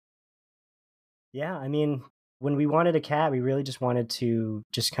Yeah, I mean, when we wanted a cat, we really just wanted to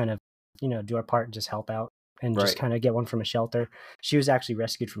just kind of, do our part and just help out and just Right. kind of get one from a shelter. She was actually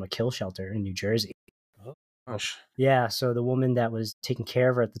rescued from a kill shelter in New Jersey. Oh Oh, gosh. yeah, so the woman that was taking care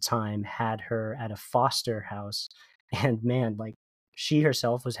of her at the time had her at a foster house, and man, like, she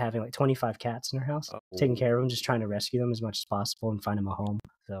herself was having, like, 25 cats in her house, taking Oh. care of them, just trying to rescue them as much as possible and find them a home.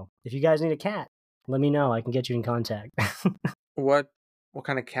 So, if you guys need a cat, let me know, I can get you in contact. What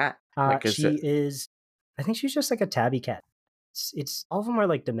kind of cat? Like, is it? She is I think she's just like a tabby cat. It's all of them are,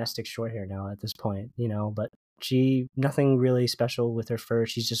 like, domestic short hair now at this point, but she nothing really special with her fur,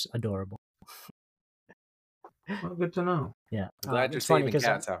 she's just adorable. Well, good to know. Yeah, I'm glad you're it's funny saving because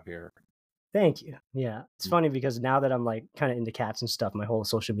cats out here. Thank you. Yeah. It's Mm. funny because now that I'm like kind of into cats and stuff, my whole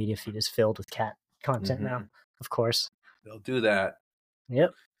social media feed is filled with cat content now, Mhm. of course. They'll do that.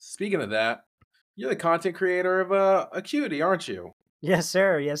 Yep. Speaking of that, you're the content creator of Acuity, aren't you? Yes,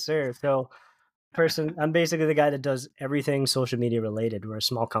 sir. Yes, sir. So, I'm basically the guy that does everything social media related. We're a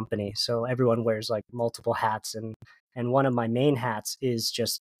small company, so everyone wears like multiple hats, and one of my main hats is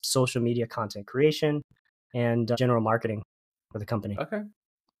just social media content creation and general marketing for the company. Okay.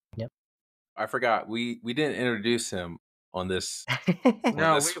 Yep. I forgot. We didn't introduce him on this on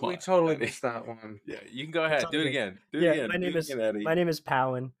No, this we one, totally Eddie. missed that one. Yeah, you can go It's ahead. all Do it good. again. Do it Yeah, again. Do it again, my Eddie. name is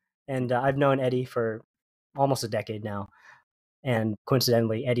Powen, and I've known Eddie for almost a decade now. And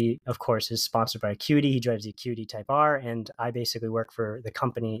coincidentally, Eddie, of course, is sponsored by Acuity. He drives the Acuity Type R, and I basically work for the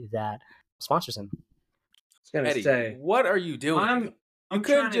company that sponsors him. I was gonna Eddie, say, what are you doing? You I'm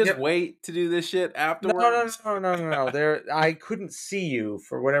couldn't trying to just get. wait to do this shit No, no, no, afterwards. no, no, no, no. There, I couldn't see you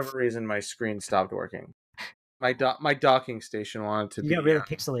for whatever reason. My screen stopped working. My docking station wanted to You got be really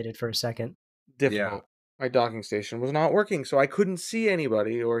pixelated for a second. Yeah. difficult. My docking station was not working, so I couldn't see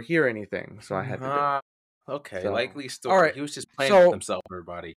anybody or hear anything. So I had to do it. Okay, So, likely all story. right. He was just playing with So himself,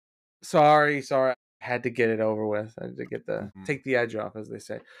 everybody. sorry. I had to get it over with. I had to get Mhm. take the edge off, as they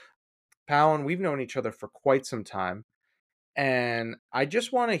say. Palin, we've known each other for quite some time. And I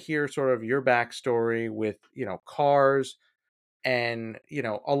just want to hear sort of your backstory with, cars. And,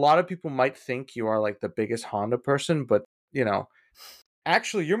 a lot of people might think you are like the biggest Honda person, but,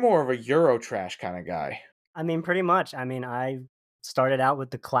 actually you're more of a Eurotrash kind of guy. I mean, pretty much. I mean, I started out with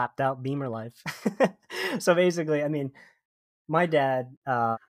the clapped out Beamer life. So basically, I mean, my dad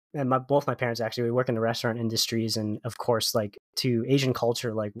and both my parents actually we work in the restaurant industries, and of course, like to Asian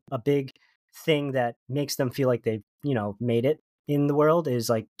culture, like a big thing that makes them feel like they've made it in the world is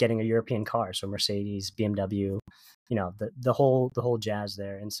like getting a European car, so Mercedes, BMW, the whole jazz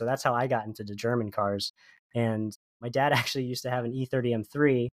there. And so that's how I got into the German cars. And my dad actually used to have an E30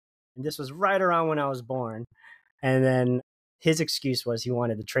 M3, and this was right around when I was born. And then his excuse was he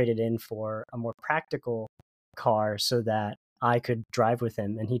wanted to trade it in for a more practical car so that I could drive with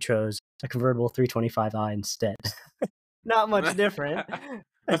him, and he chose a convertible 325i instead. Not much different.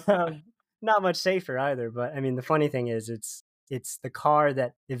 um, Not much safer either. But I mean, the funny thing is, it's the car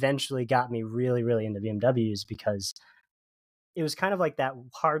that eventually got me really, really into BMWs because it was kind of like that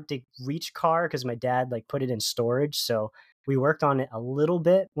hard to reach car because my dad like put it in storage. So we worked on it a little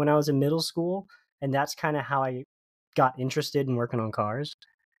bit when I was in middle school, and that's kind of how I got interested in working on cars.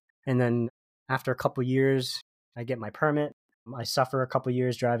 And then after a couple years, I get my permit. I suffer a couple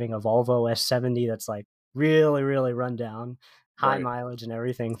years driving a Volvo S70 that's like really, really run down, high Right. mileage and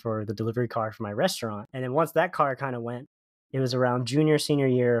everything for the delivery car for my restaurant. And then once that car kind of went, it was around junior, senior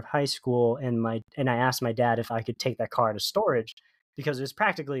year of high school, and I asked my dad if I could take that car to storage because it was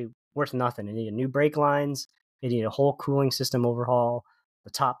practically worth nothing. It needed new brake lines, it needed a whole cooling system overhaul. The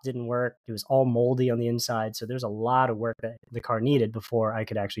top didn't work. It was all moldy on the inside. So there's a lot of work that the car needed before I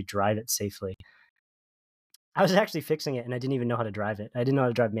could actually drive it safely. I was actually fixing it and I didn't even know how to drive it. I didn't know how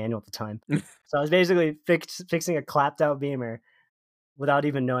to drive manual at the time. So I was basically fixing a clapped out Beamer without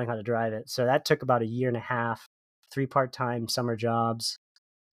even knowing how to drive it. So that took about a year and a half, 3 part-time summer jobs,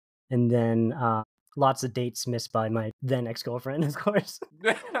 and then lots of dates missed by my then ex-girlfriend, of course.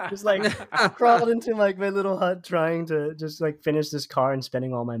 Just like crawled into like my little hut trying to just like finish this car and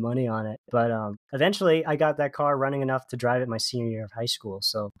spending all my money on it. But eventually I got that car running enough to drive it my senior year of high school.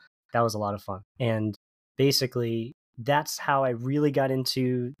 So that was a lot of fun. And basically that's how I really got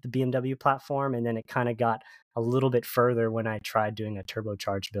into the BMW platform. And then it kind of got a little bit further when I tried doing a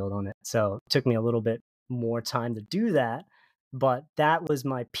turbocharged build on it. So it took me a little bit more time to do that. But that was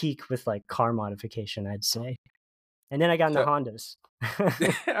my peak with like car modification, I'd say. And then I got into So Hondas.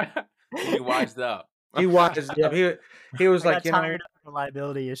 you wised up. He wised Yeah, up. He was I like, got tired of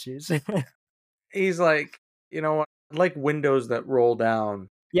reliability issues. he's like, what? I like windows that roll down.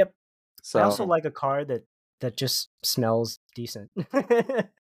 Yep. I also So like a car that just smells decent.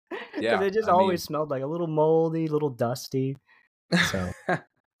 because Yeah, it just I always mean, smelled like a little moldy, little dusty. So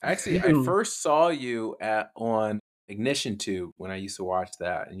actually, I even first saw you on Ignition Tube when I used to watch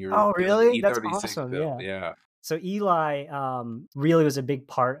that, and oh it was an really? That's E36 awesome. build. Yeah. Yeah, So Eli really was a big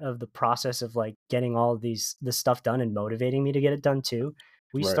part of the process of like getting all of this stuff done and motivating me to get it done too.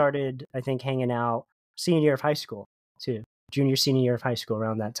 We right. started, I think, hanging out senior year of high school too, junior senior year of high school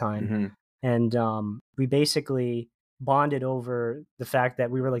around that time, Hmm. and we basically bonded over the fact that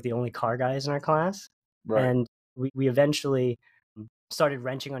we were like the only car guys in our class, Right. and we eventually started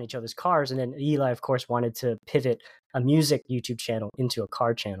wrenching on each other's cars, and then Eli, of course, wanted to pivot a music YouTube channel into a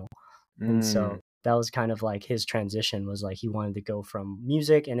car channel. And so Mm, that was kind of like his transition was like he wanted to go from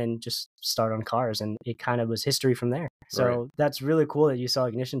music and then just start on cars, and it kind of was history from there. right. So that's really cool that you saw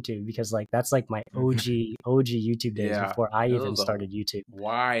Ignition Tube, because like that's like my OG YouTube days Yeah, before I it even was a started YouTube.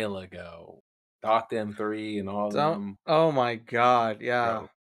 while ago. Doc M3 and all of Don't. them, Oh my God. Yeah. bro.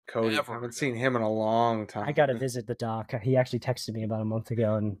 Cody. Ever Haven't seen ago. him in a long I got to time. visit the doc. He actually texted me about a month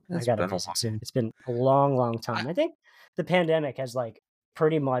ago, and I It's got to been a while. visit soon. It's been a long, long time. I think the pandemic has like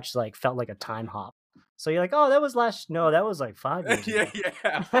pretty much like felt like a time hop. So you're like, oh, that was no, that was like 5 years Yeah,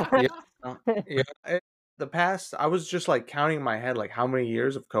 ago. yeah. Yeah. Yeah. The past, I was just like counting in my head, like how many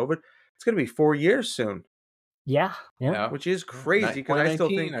years of COVID? It's going to be 4 years soon, Yeah, yeah. Yeah. which is crazy because I still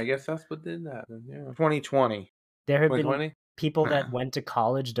 2019, think I guess that's what did that. Then, yeah. 2020. There have been 2020? people that went to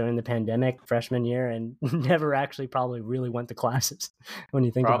college during the pandemic freshman year and never actually probably really went to classes when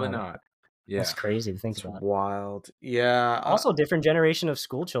you think Probably about it. not. That's Yeah. crazy to think It's about. wild. Yeah. Also, different generation of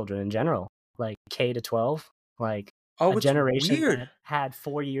school children in general, like K to 12, like Oh, a it's generation weird. that had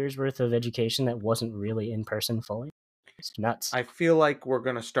 4 years worth of education that wasn't really in person fully. It's nuts. I feel like we're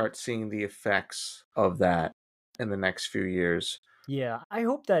going to start seeing the effects of that in the next few years. Yeah, I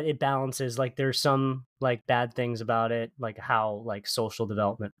hope that it balances. Like, there's some like bad things about it, like how like social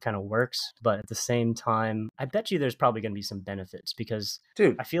development kind of works, but at the same time, I bet you there's probably going to be some benefits, because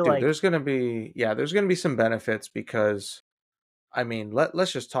Dude, I feel like there's going to be some benefits because I mean,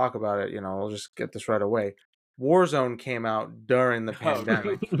 let's just talk about it, we'll just get this right away. Warzone came out during the Oh,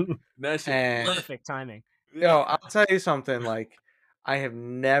 pandemic. that shit And lit. perfect timing. I'll Yeah. tell you something, like I have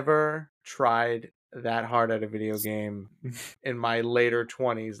never tried that hard at a video game in my later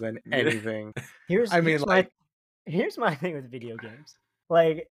 20s than Yeah. anything. Here's I mean, here's like my thing with video games.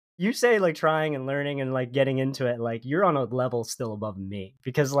 Like, you say like trying and learning and like getting into it, like you're on a level still above me,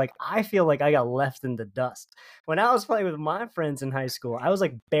 because like I feel like I got left in the dust. When I was playing with my friends in high school, I was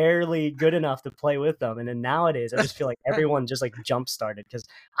like barely good enough to play with them. And then nowadays I just feel like everyone just like jump started, because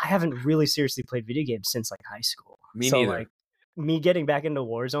I haven't really seriously played video games since like high school. Me So neither. like me getting back into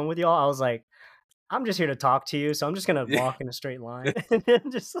Warzone with y'all, I was like, I'm just here to talk to you, so I'm just gonna Yeah. walk in a straight line and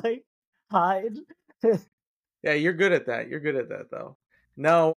then just like hide. yeah, you're good at that. You're good at that though.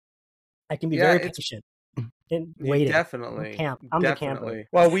 No, I can be yeah, very it's patient and you waiting. definitely, I'm the camper. definitely.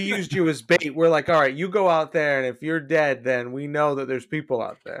 Well, we used you as bait. We're like, all right, you go out there, and if you're dead, then we know that there's people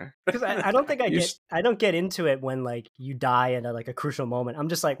out there. Because I don't think You I don't get into it when like you die at like a crucial moment. I'm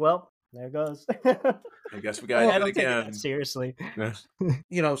just like, well, there it goes. I guess we gotta I do don't it take it again. that seriously.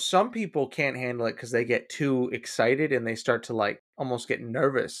 some people can't handle it because they get too excited and they start to like almost get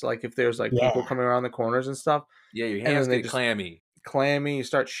nervous. Like if there's like people Yeah. coming around the corners and stuff, Yeah, your and hands then they get just clammy. clammy, you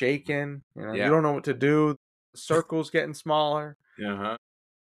start shaking, you Yeah. don't know what to do. The circle's getting smaller. Uh-huh.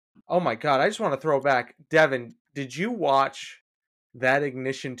 Oh my God, I just want to throw back. Devin, did you watch that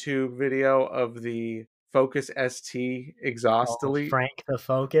Ignition Tube video of the Focus ST exhaust Oh, delete? Frank the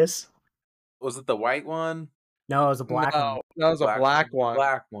Focus. Was it the white one? No, it was a black one. No, that was a black one.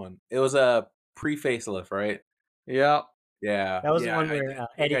 Black one. It was a pre-facelift, right? Yep. Yeah. That was yeah, the one I where think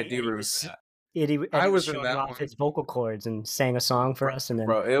I do Eddie remember was that. Eddie I was was in showing that off one. his vocal cords and sang a song for us, and then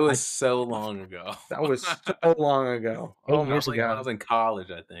Bro, it was so long ago. That was so long ago. 8 Oh my years Like ago. when I God. was in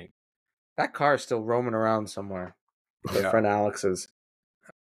college, I think. That car is still roaming around somewhere. My Yeah. friend Alex's.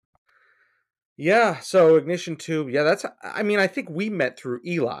 Yeah, so Ignition Tube. Yeah, I think we met through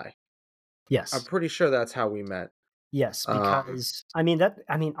Eli. I'm Yes. pretty sure that's how we met. Yes, Um, because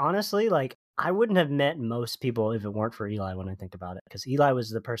honestly, like I wouldn't have met most people if it weren't for Eli when I think about it, because Eli was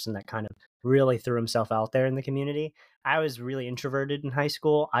the person that kind of really threw himself out there in the community. I was really introverted in high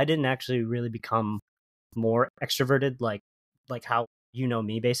school. I didn't actually really become more extroverted like how you know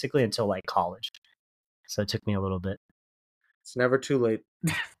me basically until like college. So it took me a little bit. It's never too late,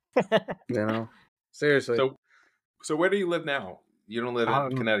 Seriously. So where do you live now? You don't live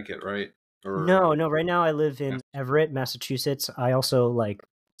in Connecticut, right? No, right now I live in Everett, Massachusetts. I also like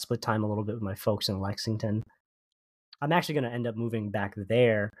split time a little bit with my folks in Lexington. I'm actually going to end up moving back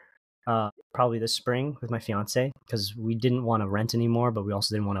there probably this spring with my fiance, because we didn't want to rent anymore, but we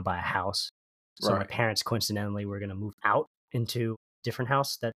also didn't want to buy a house. So my Right. parents coincidentally were going to move out into a different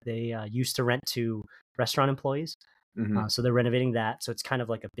house that they used to rent to restaurant employees. Hmm. So they're renovating that. So it's kind of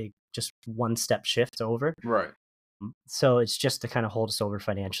like a big, just one step shift over. Right. So it's just to kind of hold us over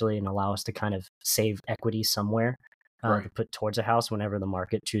financially and allow us to kind of save equity somewhere Right. to put towards a house whenever the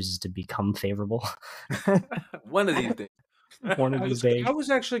market chooses to become favorable. One of these things. One of I these was, days. I was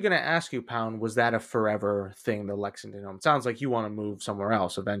actually going to ask you, Pound, was that a forever thing, the Lexington home? It sounds like you want to move somewhere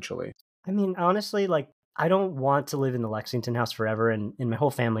else eventually. I mean, honestly, like I don't want to live in the Lexington house forever, and my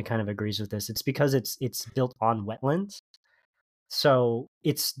whole family kind of agrees with this. It's because it's built on wetlands. So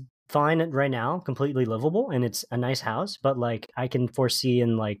it's fine right now, completely livable, and it's a nice house, but like I can foresee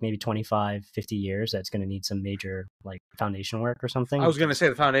in like maybe 25, 50 years that's going to need some major like foundation work or something. I was going to say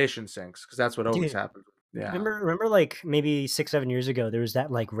the foundation sinks because that's what always Dude, happens. Yeah. remember like maybe 6, 7 years ago, there was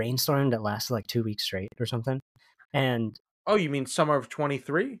that like rainstorm that lasted like 2 weeks straight or something. And Oh, you mean summer of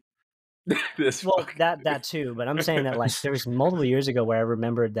 23? This well, fucking that too, but I'm saying that like there was multiple years ago where I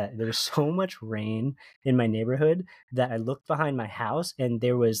remembered that there was so much rain in my neighborhood that I looked behind my house and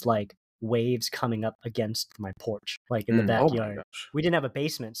there was like waves coming up against my porch, like in the Mm. Oh my backyard. gosh. We didn't have a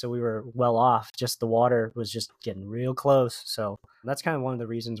basement, so we were well off. Just the water was just getting real close. So that's kind of one of the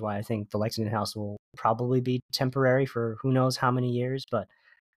reasons why I think the Lexington house will probably be temporary for who knows how many years, but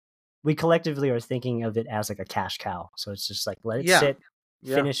we collectively are thinking of it as like a cash cow. So it's just like let it Yeah. sit,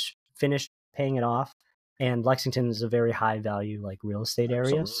 Yeah. finish paying it off. And Lexington is a very high value like real estate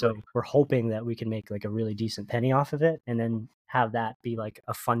area. So Absolutely. we're hoping that we can make like a really decent penny off of it and then have that be like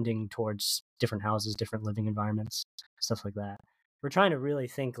a funding towards different houses, different living environments, stuff like that. We're trying to really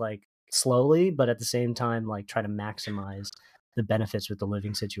think like slowly, but at the same time, like try to maximize the benefits with the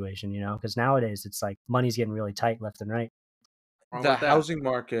living situation, because nowadays it's like money's getting really tight left and right. wrong The with that. housing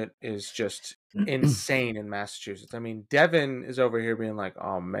market is just insane in Massachusetts. I mean, Devin is over here being like,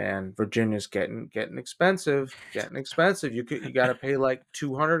 "Oh man, Virginia's getting expensive, getting expensive. You got to pay like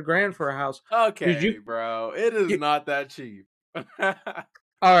 200 grand for a house." Dude, Okay, bro. It is you- not that cheap. all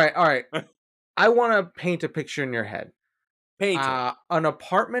right. I want to paint a picture in your head. Paint it. An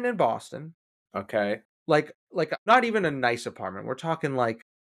apartment in Boston, Okay. like not even a nice apartment. We're talking like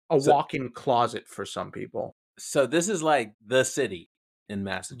a So- walk-in closet for some people. So this is like the city in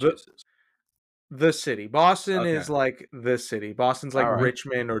Massachusetts. The city. Boston Okay. is like the city. Boston's like All right.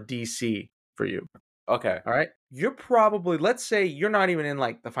 Richmond or DC for you. Okay. All right. You're probably, let's say you're not even in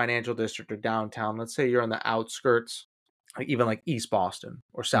like the financial district or downtown. Let's say you're on the outskirts, like even like East Boston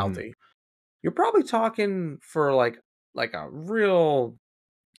or Southie. You're probably talking for like a real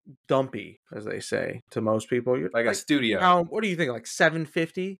dumpy, as they say to most people. You're Like a studio. what do you think? Like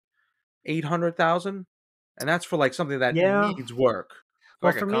 750, 800,000? And that's for like something that Yeah. needs work. Well,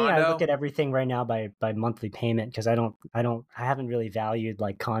 Like a for me, I look condo? at everything right now by monthly payment because I haven't really valued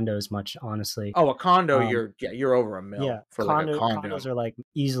like condos much, honestly. Oh, a condo, Um, you're over a mil Yeah, for like a condo. condos are like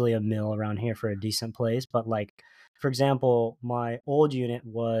easily a mil around here for a decent place. But like, for example, my old unit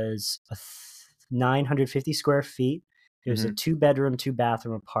was 950 square feet. It was a 2-bedroom,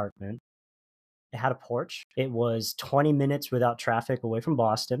 2-bathroom apartment. It had a porch. It was 20 minutes without traffic away from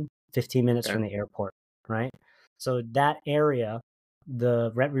Boston, 15 minutes Okay. from the airport, right? So that area,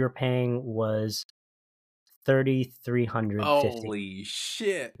 the rent we were paying was 3,350. Holy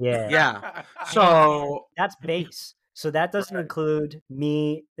shit. Yeah. Yeah. So That's base. So that doesn't Right. include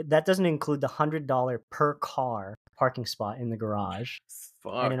that doesn't include the $100 per car parking spot in the garage.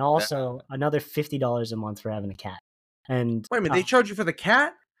 Fuck And then also another $50 a month for having a cat. And wait a minute, they charge you for the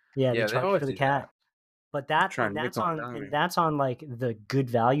cat? yeah, Yeah, they they charge always for the do that. cat. But that trying and to that's nickel and on dime and me. that's on like the good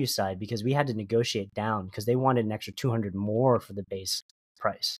value side because we had to negotiate down because they wanted an extra 200 more for the base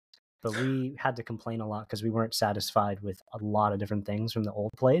price. But we had to complain a lot because we weren't satisfied with a lot of different things from the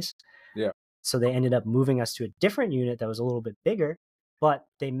old place. Yeah. So they ended up moving us to a different unit that was a little bit bigger, but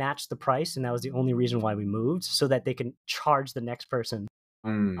they matched the price, and that was the only reason why we moved, so that they can charge the next person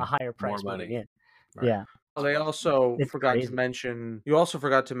a higher price More moving money. in. Right. Yeah. Well, they also It's forgot crazy. to mention. You also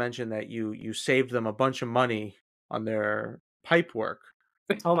forgot to mention that you saved them a bunch of money on their pipe work.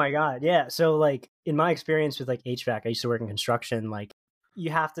 Oh my God. Yeah. So like in my experience with like HVAC, I used to work in construction, like you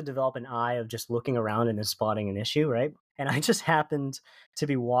have to develop an eye of just looking around and then spotting an issue, right? And I just happened to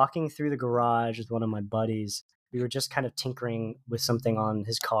be walking through the garage with one of my buddies. We were just kind of tinkering with something on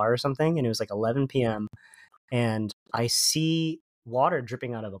his car or something, and it was like 11 p.m. and I see water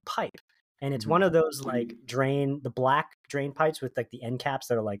dripping out of a pipe. And it's one of those like the black drain pipes with like the end caps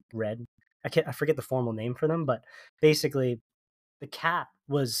that are like red. I forget the formal name for them, but basically the cap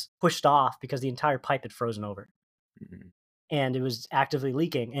was pushed off because the entire pipe had frozen over. Mhm. and it was actively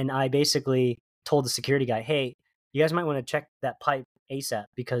leaking. And I basically told the security guy, "Hey, you guys might want to check that pipe ASAP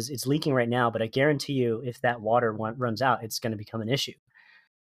because it's leaking right now. But I guarantee you, if that water runs out, it's going to become an issue."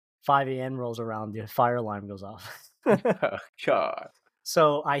 5 a.m. rolls around, the fire alarm goes off. Oh, God.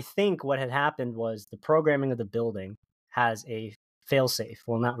 So I think what had happened was the programming of the building has a failsafe.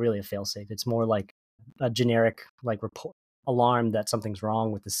 Well, not really a failsafe. It's more like a generic like report alarm that something's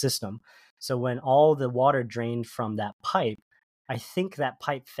wrong with the system. So when all the water drained from that pipe, I think that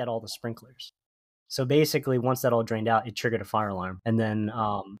pipe fed all the sprinklers. So basically, once that all drained out, it triggered a fire alarm. And then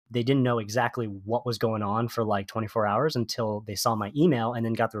they didn't know exactly what was going on for like 24 hours until they saw my email and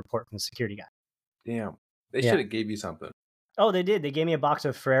then got the report from the security guy. Damn. They Yeah. should have gave you something. Oh, they did. They gave me a box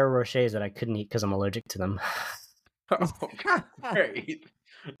of Ferrero Rochers that I couldn't eat because I'm allergic to them. Oh, great.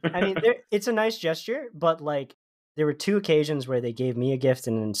 I mean, it's a nice gesture, but like there were 2 occasions where they gave me a gift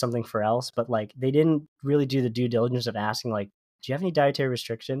and then something for else, but like they didn't really do the due diligence of asking like, do you have any dietary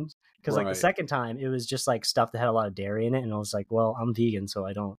restrictions? Because like the Right. second time it was just like stuff that had a lot of dairy in it, and I was like, well, I'm vegan, so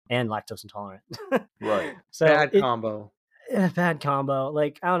I don't, and lactose intolerant. Right. So Bad combo. bad combo.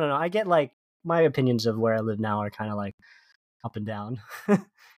 Like I don't know. I get like my opinions of where I live now are kind of like up and down.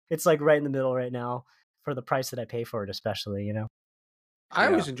 It's like right in the middle right now for the price that I pay for it, especially, you know. I Yeah.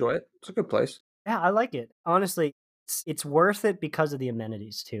 always enjoy it. It's a good place. Yeah, I like it. Honestly, it's worth it because of the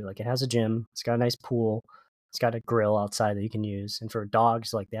amenities too. Like it has a gym, it's got a nice pool, it's got a grill outside that you can use, and for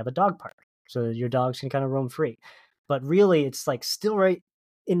dogs, like they have a dog park, so your dogs can kind of roam free. But really, it's like still right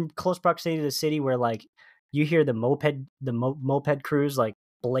in close proximity to the city, where like you hear the moped crews like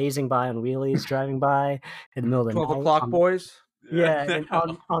blazing by on wheelies, driving by in the middle of the 12 night. o'clock boys. Yeah, and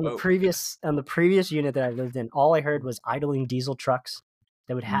on the Oh. previous unit that I lived in, all I heard was idling diesel trucks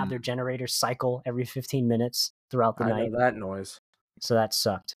that would have Mm. their generators cycle every 15 minutes throughout the I night. know that noise. So that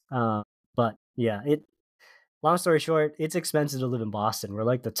sucked. But yeah, long story short, it's expensive to live in Boston. We're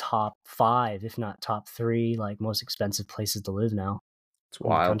like the top 5, if not top 3, like most expensive places to live now It's in the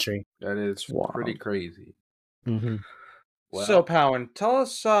wild. country. That is Wow. pretty crazy. Mm-hmm. So, Well, Powen, tell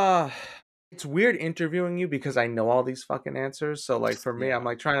us. It's weird interviewing you because I know all these fucking answers. So, like for me, Yeah, I'm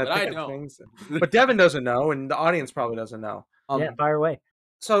like trying to but I think of don't. things, but Devin doesn't know, and the audience probably doesn't know. Yeah, fire away.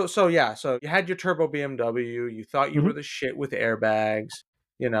 So you had your turbo BMW. You thought you were the shit with airbags.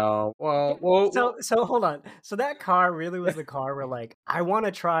 You know. Well. So hold on. So that car really was the car where like I want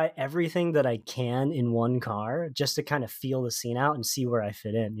to try everything that I can in one car just to kind of feel the scene out and see where I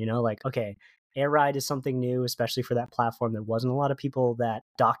fit in. You know, like okay, air ride is something new, especially for that platform. There wasn't a lot of people that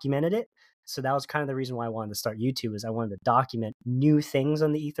documented it. So that was kind of the reason why I wanted to start YouTube, is I wanted to document new things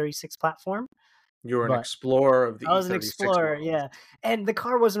on the E36 platform. You were an But explorer of the I was an E36 explorer, world. yeah. And the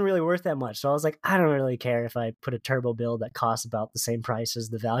car wasn't really worth that much. So I was like, I don't really care if I put a turbo build that costs about the same price as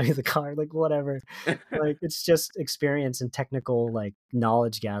the value of the car. Like, whatever. Like, it's just experience and technical, like,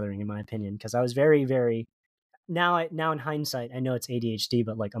 knowledge gathering, in my opinion. Because I was very, very... Now in hindsight, I know it's ADHD,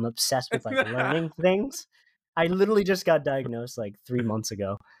 but, like, I'm obsessed with, like, learning things. I literally just got diagnosed, like, 3 months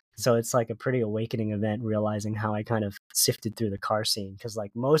ago. So it's, like, a pretty awakening event, realizing how I kind of sifted through the car scene. Because,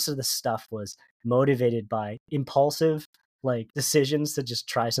 like, most of the stuff was motivated by impulsive like decisions to just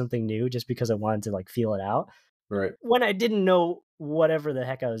try something new just because I wanted to like feel it out Right. when I didn't know whatever the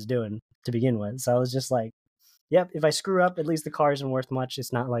heck I was doing to begin with. So I was just like, yep, if I screw up, at least the car isn't worth much.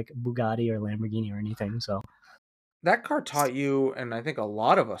 It's not like Bugatti or Lamborghini or anything. So That car taught you, and I think a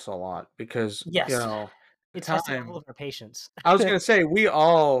lot of us a lot, because yes, you know, it tested all of our patience. I was gonna say we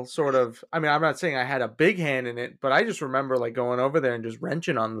all sort of. I mean, I'm not saying I had a big hand in it, but I just remember like going over there and just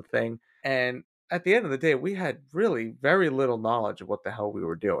wrenching on the thing. And at the end of the day, we had really very little knowledge of what the hell we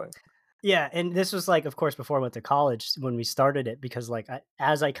were doing. Yeah, and this was like, of course, before I went to college when we started it, because like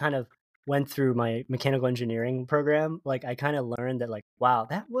as I kind of went through my mechanical engineering program, like I kind of learned that like, wow,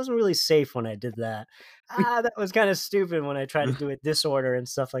 that wasn't really safe when I did that. That was kind of stupid when I tried to do it this order and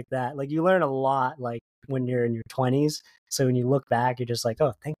stuff like that. Like you learn a lot like when you're in your 20s. So when you look back, you're just like,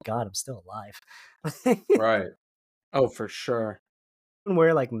 oh, thank God I'm still alive. Right. Oh, for sure. Don't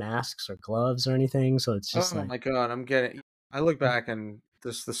wear like masks or gloves or anything. So it's just Oh like, my God, I look back and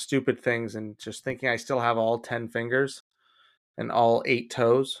just the stupid things and just thinking I still have all 10 fingers and all 8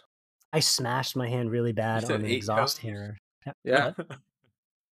 toes. I smashed my hand really bad said on an 8 exhaust toes? hammer. Yeah,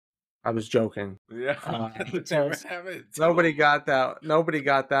 I was joking. Yeah. So Nobody got that. Nobody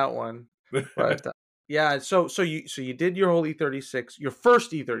got that one. But yeah, so you did your whole E36, your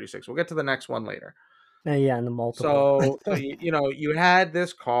first E36. We'll get to the next one later. yeah, and the multiple. So you know, you had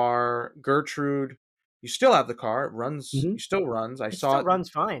this car, Gertrude. you still have the car. It runs. Mhm. It still runs. I It saw still it runs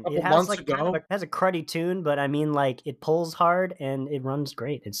fine. a It couple has months like kind of ago. a has a cruddy tune, but I mean, like it pulls hard and it runs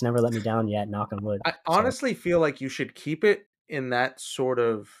great. It's never let me down yet, knock on wood. I So, honestly feel like you should keep it in that sort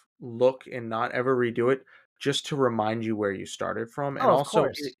of look and not ever redo it, just to remind you where you started from. And oh, of also,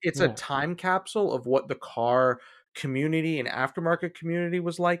 course, it's a yeah, time capsule of what the car community and aftermarket community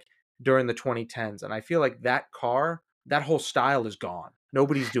was like during the 2010s. And I feel like that car, that whole style is gone.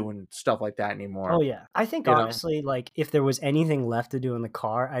 Nobody's doing stuff like that oh anymore. yeah. I think You know? honestly, like if there was anything left to do in the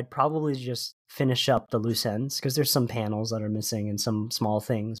car, I'd probably just finish up the loose ends because there's some panels that are missing and some small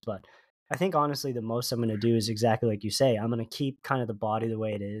things. But I think honestly, the most I'm going to do is exactly like you say. I'm going to keep kind of the body the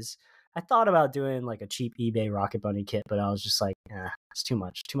way it is. I thought about doing like a cheap eBay Rocket Bunny kit, but I was just like, it's too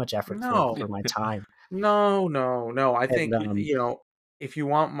much effort No, for my time. no, no, no. I And think, if you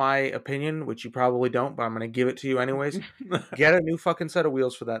want my opinion, which you probably don't, but I'm going to give it to you anyways, get a new fucking set of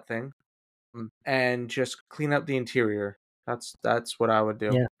wheels for that thing. And just clean up the interior. That's what I would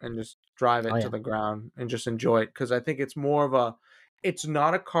do, yeah, and just drive oh it to yeah, the ground and just enjoy it, because I think it's more of a it's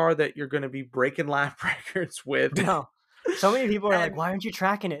not a car that you're gonna be breaking lap records with. no. So many people are like, And, "Why aren't you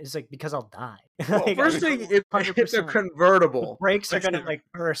tracking it?" It's like because I'll die. well, Like first I thing, it's a 100%. The convertible. brakes are It's gonna like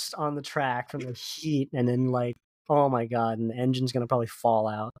burst on the track from the heat, and then like, oh my god, and the engine's gonna probably fall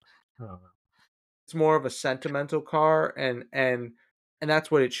out. I don't know. more of a sentimental car, and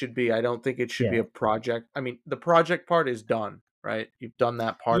that's what it should be. I don't think it should be Yeah, a project. I mean, the project part is done, right? You've done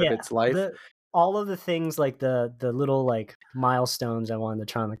that part of yeah. its life. The all of the things like the little like milestones I wanted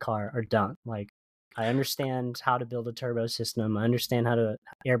to try on the car are done. Like I understand how to build a turbo system. I understand how to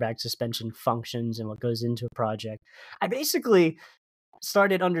airbag suspension functions and what goes into a project. I basically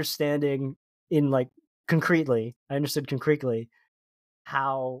started understanding in like concretely. I understood concretely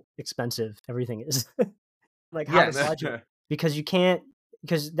how expensive everything is. Like how to Yes. budget because you can't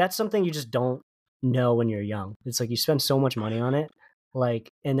because that's something you just don't know when you're young. It's like you spend so much money on it, like,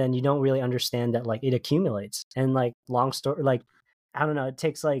 and then you don't really understand that like it accumulates. And like long story, like I don't know, it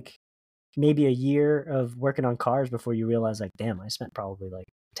takes like maybe a year of working on cars before you realize like, damn, I spent probably like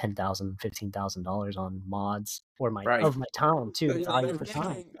 10,000, $15,000 on mods or my Right. of my time too, So you'll value never for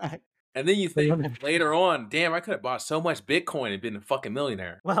time. And then you But you'll think never later on, damn, I could have bought so much Bitcoin and been a fucking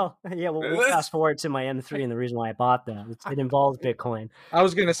millionaire. well, yeah, we'll fast forward to my M3 and the reason why I bought that. It involves Bitcoin. I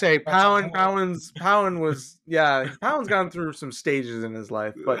was gonna say That's a whole Powen was, yeah, Powen's gone through some stages in his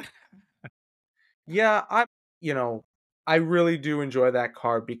life, but yeah, you know I really do enjoy that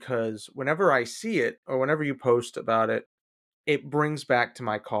car, because whenever I see it or whenever you post about it, it brings back to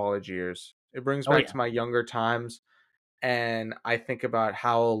my college years. It brings oh back yeah, to my younger times, and I think about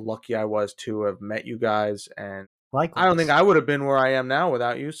how lucky I was to have met you guys, and I don't think likewise. I would have been where I am now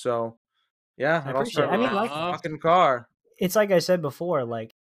without you. So yeah, I it all appreciate it. started I with mean, that like Aw. fucking car. it's like I said before,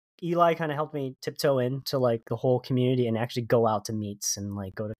 like Eli kind of helped me tiptoe into like the whole community and actually go out to meets and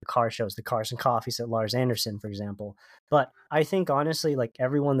like go to car shows, the Cars and Coffees at Lars Anderson, for example. But I think honestly, like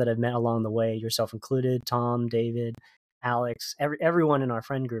everyone that I've met along the way, yourself included, Tom, David, Alex, everyone in our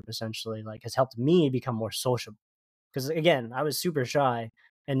friend group essentially like has helped me become more sociable. Because again, I was super shy,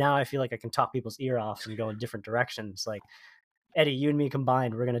 and now I feel like I can talk people's ear off and go in different directions. Like Eddie, you and me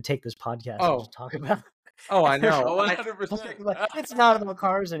combined, we're gonna take this podcast and just Oh, talk about. oh, I know. Oh, I 100%. It's not about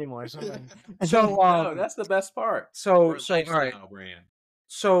cars anymore. So like, so No, that's the best part. so For a so all right. lifestyle brand.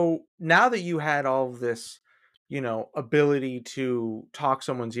 So now that you had all of this, ability to talk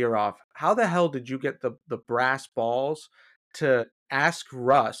someone's ear off, how the hell did you get the brass balls to ask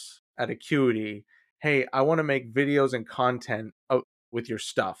Russ at Acuity, "Hey, I want to make videos and content with your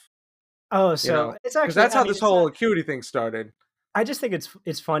stuff," oh, you so know? it's Because actually. that's I how mean, this it's not. whole Acuity thing started. I just think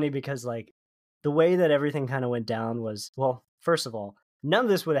it's funny because like the way that everything kind of went down was well. First of all, none of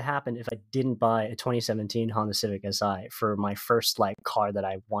this would have happened if I didn't buy a 2017 Honda Civic Si for my first like car that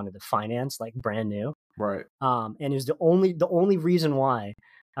I wanted to finance, like brand new. Right. And it was the only reason why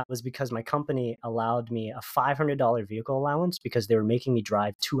was because my company allowed me a $500 vehicle allowance because they were making me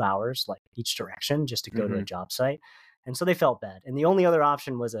drive 2 hours like each direction just to go to a Hmm. job site, and so they felt bad. And the only other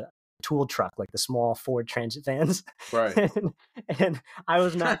option was a tool truck, like the small Ford Transit vans, Right. and I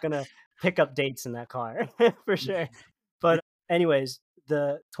was not gonna pick up dates in that car for sure. But anyways,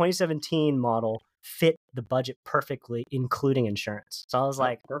 the 2017 model fit the budget perfectly, including insurance. So I was Oh,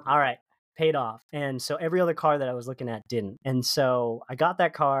 like, perfect. all right, paid off. And so every other car that I was looking at didn't. And so I got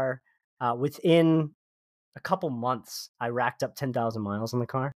that car. Within a couple months, I racked up 10,000 miles on the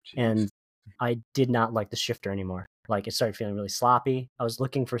car, Jeez. and I did not like the shifter anymore. Like it started feeling really sloppy. I was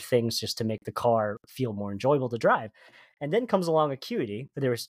looking for things just to make the car feel more enjoyable to drive. And then comes along Acuity.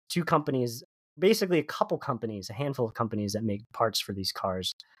 There was two companies, basically a couple companies, a handful of companies that make parts for these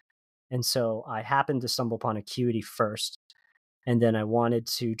cars. And so I happened to stumble upon Acuity first, and then I wanted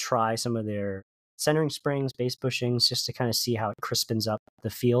to try some of their centering springs, base bushings, just to kind of see how it crispens up the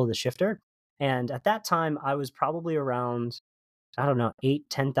feel of the shifter. And at that time, I was probably around, I don't know,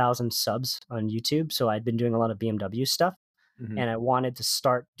 10,000 subs on YouTube. So I'd been doing a lot of BMW stuff, Mhm. and I wanted to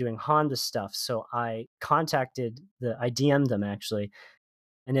start doing Honda stuff. So I DM'd them actually,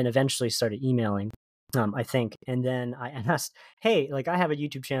 and then eventually started emailing, I think. And then I asked, hey, like, I have a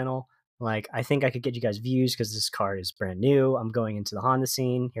YouTube channel. Like, I think I could get you guys views because this car is brand new. I'm going into the Honda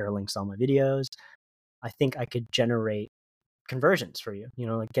scene. Here are links to all my videos. I think I could generate conversions for you,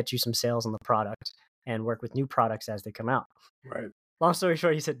 like get you some sales on the product and work with new products as they come out. Right. Long story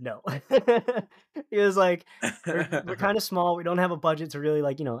short, he said no. He was like, we're kind of small. We don't have a budget to really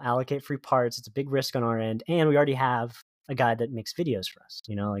like, allocate free parts. It's a big risk on our end. And we already have a guy that makes videos for us.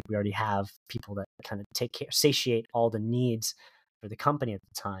 Like we already have people that kind of satiate all the needs for the company at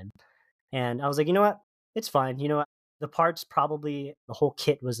the time. And I was like, you know what? It's fine. The parts, probably the whole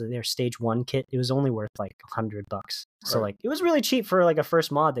kit was their stage 1 kit. It was only worth like $100. So Right. like it was really cheap for like a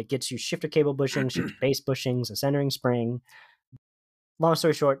first mod that gets you shifter cable bushings, shifter base bushings, a centering spring. Long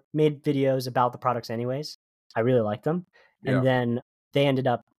story short, made videos about the products anyways. I really liked them. And Yeah. then they ended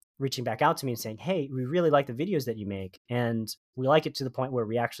up reaching back out to me and saying, hey, we really like the videos that you make. And we like it to the point where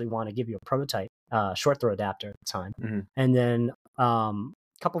we actually want to give you a prototype short throw adapter at the time. Mhm. And then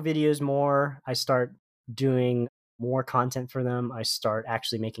couple videos more, I start doing more content for them. I start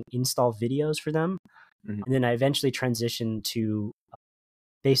actually making install videos for them. Mhm. And then I eventually transitioned to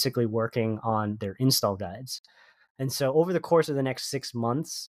basically working on their install guides. And so over the course of the next 6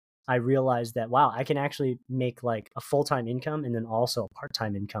 months, I realized that, wow, I can actually make like a full-time income and then also a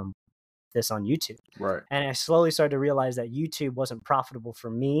part-time income this on YouTube. Right. And I slowly started to realize that YouTube wasn't profitable for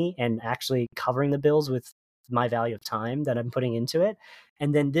me and actually covering the bills with my value of time that I'm putting into it.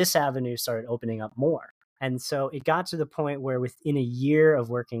 And then this avenue started opening up more. And so it got to the point where within a year of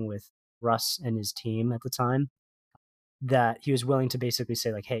working with Russ and his team at the time, that he was willing to basically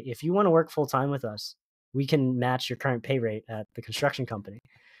say like, hey, if you want to work full time with us, we can match your current pay rate at the construction company.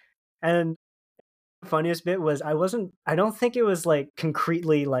 And the funniest bit was I don't think it was like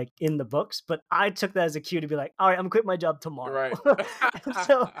concretely like in the books, but I took that as a cue to be like, all right, I'm quitting my job tomorrow. Right. And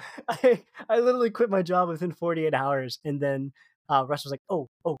so I literally quit my job within 48 hours. And then Russ was like, oh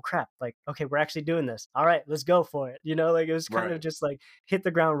crap. Like, okay, we're actually doing this. All right, let's go for it. Like it was kind of Right. just like hit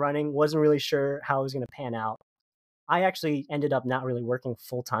the ground running. Wasn't really sure how it was going to pan out. I actually ended up not really working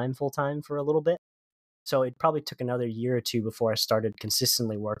full time for a little bit. So it probably took another year or two before I started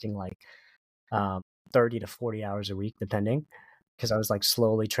consistently working like um, 30 to 40 hours a week, depending, because I was like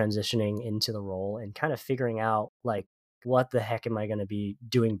slowly transitioning into the role and kind of figuring out like, what the heck am I going to be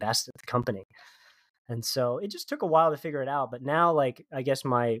doing best at the company? And so it just took a while to figure it out. But now, like, I guess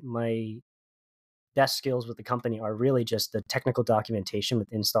my best skills with the company are really just the technical documentation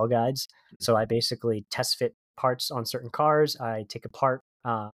with install guides. So I basically test fit parts on certain cars. I take apart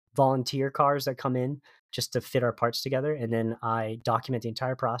volunteer cars that come in just to fit our parts together. And then I document the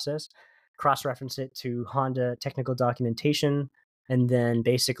entire process, cross reference it to Honda technical documentation, and then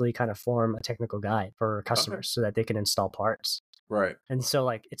basically kind of form a technical guide for customers so that they can install parts. Right. And so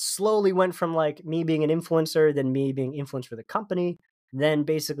like it slowly went from like me being an influencer, then me being influenced for the company, then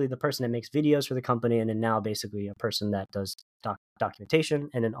basically the person that makes videos for the company, and then now basically a person that does documentation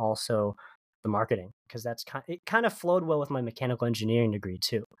and then also the marketing, because it kind of flowed well with my mechanical engineering degree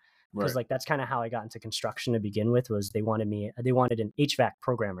too. Because Right. like that's kind of how I got into construction to begin with. Was they wanted an HVAC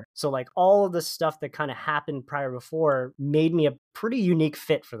programmer. So like all of the stuff that kind of happened prior before made me a pretty unique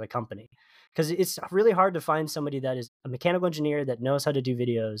fit for the company, because it's really hard to find somebody that is a mechanical engineer that knows how to do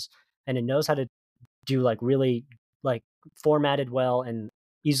videos and it knows how to do like really like formatted well and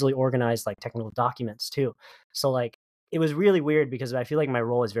easily organized like technical documents too. So like it was really weird because I feel like my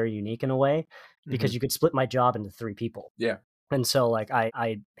role is very unique in a way, because Mhm. you could split my job into 3 people. Yeah. And so like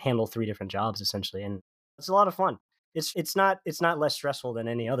I handle 3 different jobs essentially, and it's a lot of fun. It's not less stressful than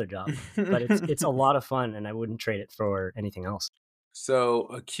any other job, but it's a lot of fun, and I wouldn't trade it for anything else. So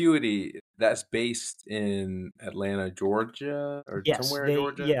Acuity, that's based in Atlanta, Georgia, or Yes, somewhere in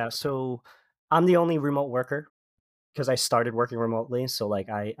Georgia? so I'm the only remote worker because I started working remotely. So like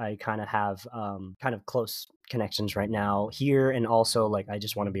I kind of have kind of close connections right now here, and also like I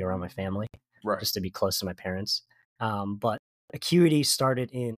just want to be around my family, Right. just to be close to my parents. But Acuity started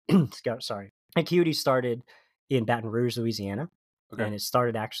in Acuity started in Baton Rouge, Louisiana, Okay. and it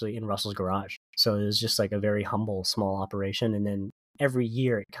started actually in Russell's garage. So it was just like a very humble, small operation, and then every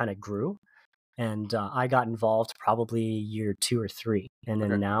year it kind of grew. And I got involved probably year 2 or 3, and Okay.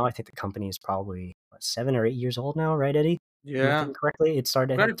 then now I think the company is probably 7 or 8 years old now, right, Eddie? Yeah. correctly. It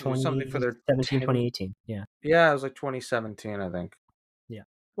started, I Gotta think, do something for their 2017, 10. 2018. Yeah. Yeah, it was like 2017, I think. Yeah.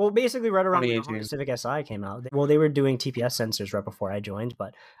 Well, basically right around when the Honda 2018. Civic Si came out. Well, they were doing TPS sensors right before I joined,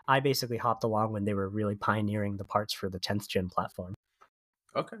 but I basically hopped along when they were really pioneering the parts for the 10th gen platform.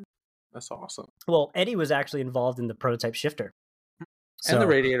 Okay, that's awesome. Well, Eddie was actually involved in the prototype shifter. And the So,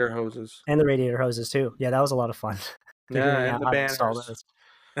 radiator hoses. and the radiator hoses too. Yeah, that was a lot of fun. Yeah, Figuring out and the how to install banners.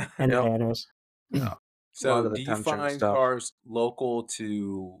 those. And the Yep. banners. Yeah. A lot So, of the do you tension find stuff. cars local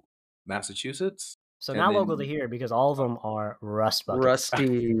to Massachusetts? So And not local to then, here because all of them are rust buckets. Rusty.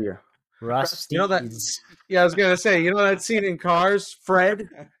 You know that? Rusties. Yeah, I was gonna say, you know that scene in Cars, Fred?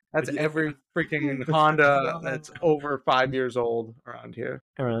 That's Yeah. every freaking Honda that's over 5 years old around here.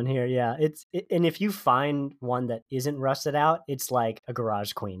 Around here, yeah. And if you find one that isn't rusted out, it's like a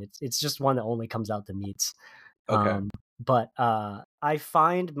garage queen. It's just one that only comes out the meats. Okay. But I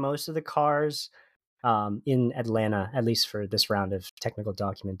find most of the cars in Atlanta, at least for this round of technical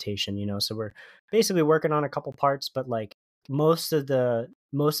documentation, you know. So we're basically working on a couple parts, but like most of the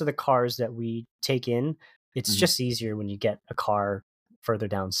cars that we take in, it's Mhm. just easier when you get a car further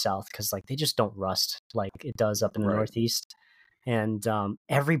down south because like they just don't rust like it does up in the Right. Northeast. And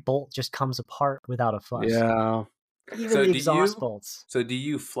every bolt just comes apart without a fuss. Yeah. Even So the do exhaust you? bolts. So do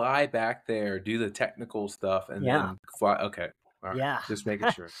you fly back there, do the technical stuff, and Yeah. then fly? Okay, all right. Yeah. Just making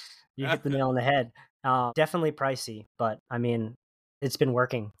sure. You hit the nail on the head. Definitely pricey, but I mean, it's been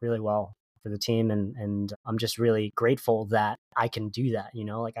working really well for the team, and I'm just really grateful that I can do that. You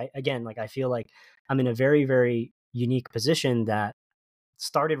know, like I feel like I'm in a very, very unique position that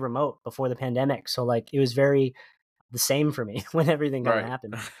started remote before the pandemic. So like it was very the same for me when everything kind of Right.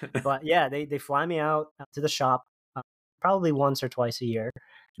 happened. But yeah, they fly me out to the shop probably once or twice a year.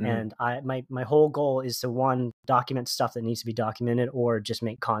 Mhm. And my whole goal is to one, document stuff that needs to be documented, or just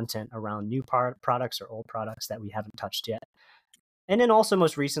make content around new products or old products that we haven't touched yet. And then also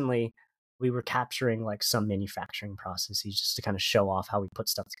most recently, we were capturing like some manufacturing processes just to kind of show off how we put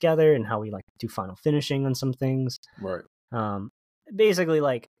stuff together and how we like do final finishing on some things. Right. Basically,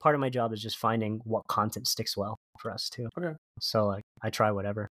 like part of my job is just finding what content sticks well for us too. Okay. So like I try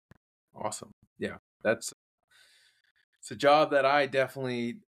whatever. Awesome. Yeah, it's a job that I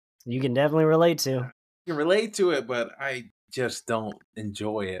definitely You can definitely relate to. can relate to it, but I just don't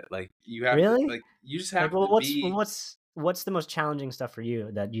enjoy it. Like you have Really? to, like you just Like, have well, to be. what's the most challenging stuff for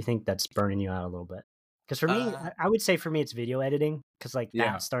you that you think that's burning you out a little bit? Because for me, Uh, I would say for me it's video editing because like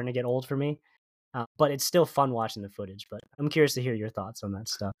yeah. that's starting to get old for me. But it's still fun watching the footage. But I'm curious to hear your thoughts on that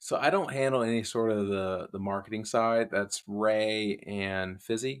stuff. So I don't handle any sort of the marketing side. That's Ray and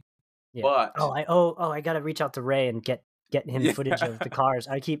Fizzy. Yeah. But I gotta reach out to Ray and get him yeah. footage of the cars.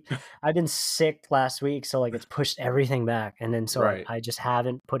 I've been sick last week, so like it's pushed everything back, and then so like, Right. I just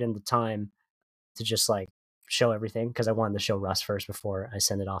haven't put in the time to just like show everything because I wanted to show Russ first before I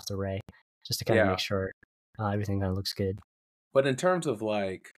send it off to Ray, just to kind of Yeah. make sure everything kind of looks good. But in terms of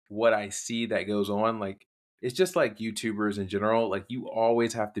like what I see that goes on, like it's just like YouTubers in general, like you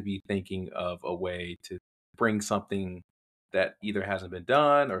always have to be thinking of a way to bring something that either hasn't been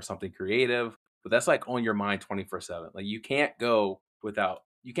done or something creative, but that's like on your mind 24/7. Like you can't go without,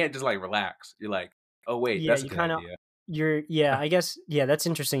 you can't just like relax. You're like, oh wait, Yeah, that's a you good kind of idea. I guess that's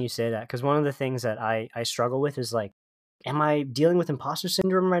interesting you say that because one of the things that I struggle with is like, am I dealing with imposter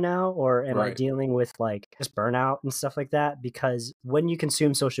syndrome right now, or am I Right. dealing with like just burnout and stuff like that? Because when you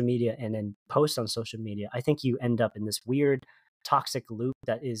consume social media and then post on social media, I think you end up in this weird toxic loop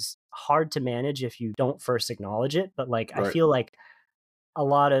that is hard to manage if you don't first acknowledge it. But like, I Right. feel like a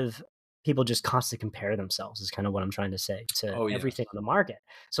lot of people just constantly compare themselves is kind of what I'm trying to say to Oh yeah. everything on the market.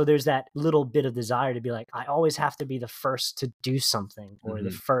 So there's that little bit of desire to be like, I always have to be the first to do something or the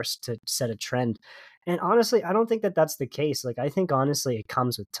Mhm. first to set a trend. And honestly, I don't think that that's the case. Like, I think honestly, it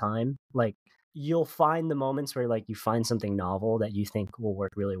comes with time. Like, you'll find the moments where like you find something novel that you think will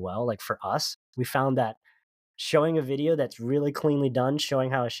work really well. Like for us, we found that showing a video that's really cleanly done, showing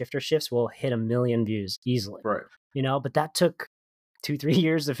how a shifter shifts will hit 1 million views easily. Right. You know, but that took 2-3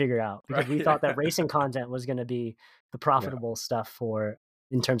 years to figure out because we Right. thought that racing content was going to be the Yeah. profitable stuff for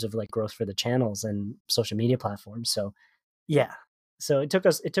in terms of like growth for the channels and social media platforms. So yeah. So it took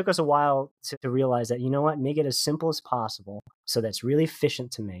us a while to realize that, you know what, make it as simple as possible so that's really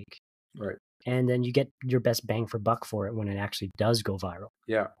efficient to make. Right. And then you get your best bang for buck for it when it actually does go viral.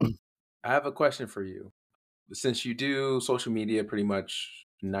 Yeah. I have a question for you. Since you do social media pretty much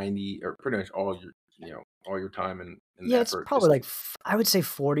 90 or pretty much all your, all your time and Yeah, it's effort, probably like I would say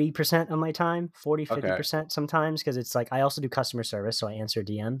 40% of my time, 40, okay. 50% sometimes, because it's like I also do customer service, so I answer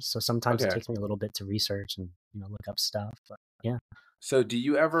DMs. So sometimes it Okay. takes me a little bit to research and look up stuff. But yeah. So do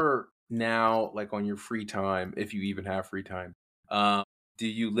you ever now, like on your free time, if you even have free time, um, do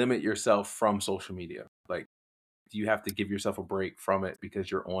you limit yourself from social media? Like, do you have to give yourself a break from it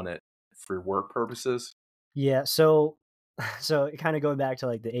because you're on it for work purposes? Yeah, so so kind of going back to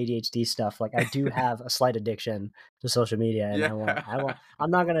like the ADHD stuff, like I do have a slight addiction to social media, and Yeah.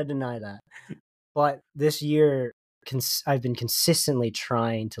 I'm not gonna deny that. But this year, I've been consistently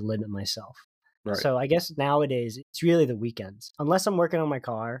trying to limit myself. Right. So I guess nowadays it's really the weekends. Unless I'm working on my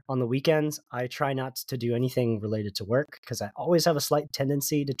car, on the weekends, I try not to do anything related to work because I always have a slight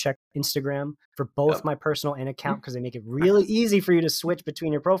tendency to check Instagram for both Yep. my personal and account because they make it really easy for you to switch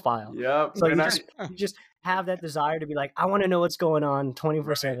between your profile. Yep. So And you just have that desire to be like, I want to know what's going on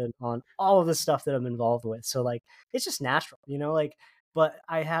 24/7 on all of the stuff that I'm involved with. So like it's just natural, like but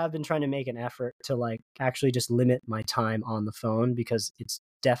I have been trying to make an effort to like actually just limit my time on the phone because it's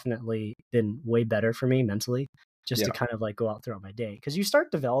definitely been way better for me mentally just to yeah. kind of like go out throughout my day because you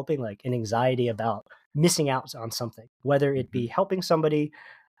start developing like an anxiety about missing out on something, whether it be helping somebody,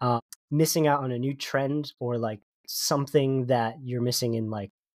 uh, missing out on a new trend, or like something that you're missing in like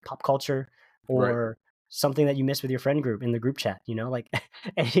pop culture, Right. or something that you miss with your friend group in the group chat, like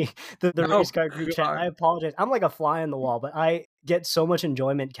the No, race car group go chat. on. I apologize. I'm like a fly on the wall, but I get so much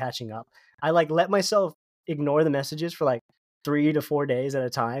enjoyment catching up. I like let myself ignore the messages for like 3 to 4 days at a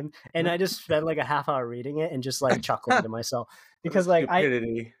time, and I just spend like a half hour reading it and just like chuckling to myself because like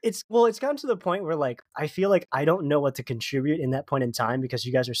Stupidity. it's gotten to the point where like I feel like I don't know what to contribute in that point in time because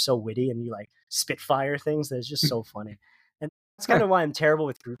you guys are so witty and you like spitfire things that is just so funny. And that's kind of why I'm terrible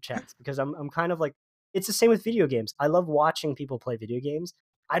with group chats because I'm kind of like it's the same with video games. I love watching people play video games.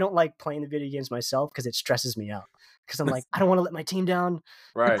 I don't like playing the video games myself because it stresses me out. Because I'm like, I don't want to let my team down.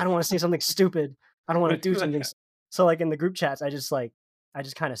 I Right. don't want to say something stupid. I don't want to do something. So like in the group chats, I just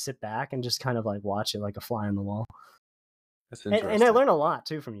kind of sit back and just kind of like watch it like a fly on the wall. That's And I interesting. learn a lot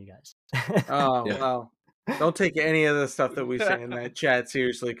too from you guys. Oh, Yeah. well, don't take any of the stuff that we say in that chat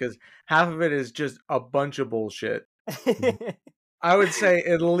seriously because half of it is just a bunch of bullshit. I would say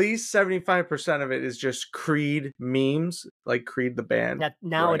at least 75% of it is just Creed memes, like Creed the band. Yeah,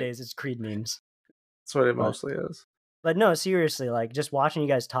 nowadays it's Creed memes. That's what it But mostly is. but no, seriously, like just watching you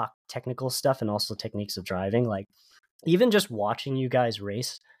guys talk technical stuff and also techniques of driving, like even just watching you guys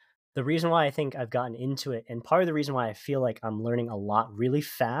race, the reason why I think I've gotten into it, and part of the reason why I feel like I'm learning a lot really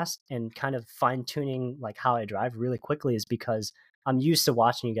fast and kind of fine tuning like how I drive really quickly, is because I'm used to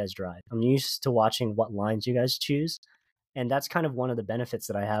watching you guys drive. I'm used to watching what lines you guys choose. And that's kind of one of the benefits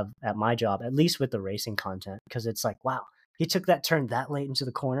that I have at my job, at least with the racing content, because it's like, wow, he took that turn that late into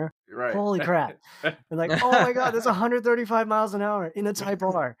the corner. Right. Holy crap. And like, oh my God, that's 135 miles an hour in a Type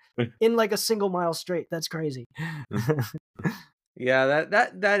R in like a single mile straight. That's crazy. Yeah,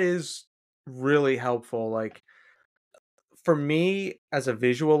 that is really helpful. Like for me as a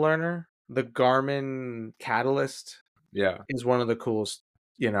visual learner, the Garmin Catalyst Yeah. is one of the coolest,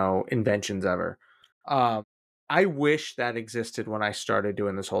 inventions ever. I wish that existed when I started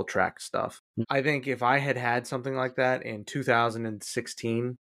doing this whole track stuff. I think if I had something like that in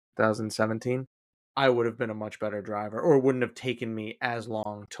 2016, 2017, I would have been a much better driver, or it wouldn't have taken me as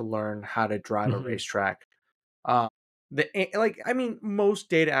long to learn how to drive a Mhm. racetrack. Uh, most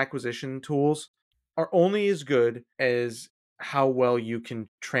data acquisition tools are only as good as how well you can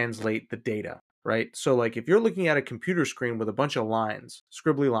translate the data, right? So like if you're looking at a computer screen with a bunch of lines,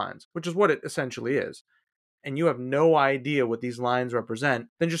 scribbly lines, which is what it essentially is, and you have no idea what these lines represent,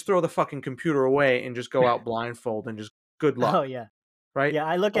 then just throw the fucking computer away and just go out blindfold and just good luck, Oh yeah. right? Yeah,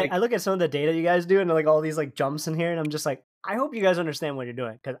 I look at some of the data you guys do and like all these like jumps in here, and I'm just like, I hope you guys understand what you're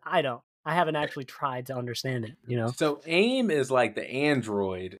doing because I don't. I haven't actually tried to understand it. So AIM is like the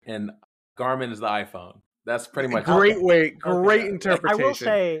Android and Garmin is the iPhone. That's pretty much Great Okay. way, great Okay.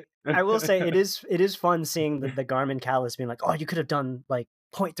 interpretation. I will say it is fun seeing the Garmin Catalyst being like, oh, you could have done like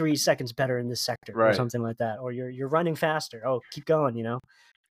 0.3 seconds better in this sector or Right. something like that, or you're running faster. Oh, keep going.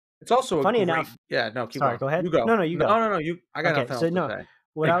 It's also Funny a great. enough. Yeah, no, keep Sorry, going. go ahead. You go. No, you go. No. I got Okay, nothing so else to no, say.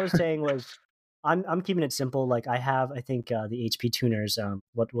 what I was saying was, I'm keeping it simple. Like I have, I think the HP tuners.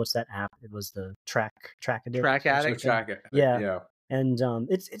 What's that app? It was the Track Addict. Track or Addict. So something. track it. Yeah. Yeah. And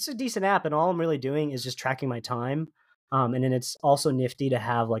it's a decent app, and all I'm really doing is just tracking my time. And then it's also nifty to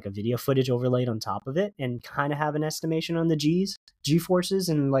have like a video footage overlaid on top of it, and kind of have an estimation on the G forces,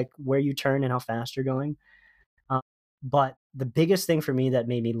 and like where you turn and how fast you're going. But the biggest thing for me that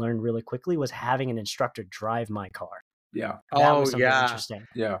made me learn really quickly was having an instructor drive my car. Yeah. That Oh was something yeah. interesting.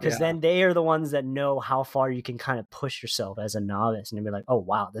 Yeah. Because Yeah. then they are the ones that know how far you can kind of push yourself as a novice, and be like, oh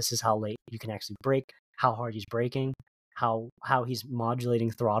wow, this is how late you can actually brake, how hard he's braking, how he's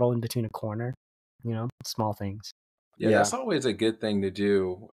modulating throttle in between a corner, small things. Yeah, Yeah. that's always a good thing to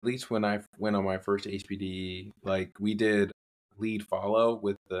do. At least when I went on my first HPD, like we did lead follow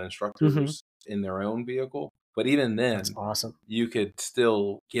with the Hmm. instructors in their own vehicle. But even That's then, awesome. you could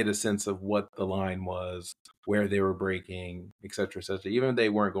still get a sense of what the line was, where they were braking, et cetera, et cetera. Even if they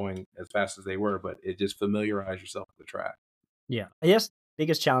weren't going as fast as they were, but it just familiarized yourself with the track. Yeah. I guess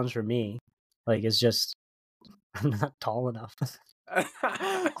biggest challenge for me, like, is just I'm not tall enough.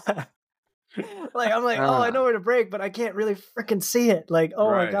 Like, I'm like, "Oh, I Ah, know where to brake, but I can't really freaking see it." Like, oh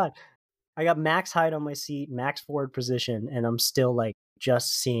my Right. god. I got max height on my seat, max forward position, and I'm still, like,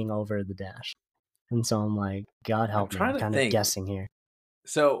 just seeing over the dash. And so I'm like, "God I'm help me, I'm trying to kind of think. guessing here."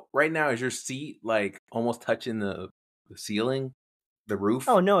 So right now, is your seat like almost touching the ceiling, the roof?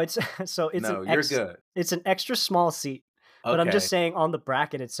 Oh, no, it's so No, you're good. it's an extra small seat, but I'm just Okay. saying on the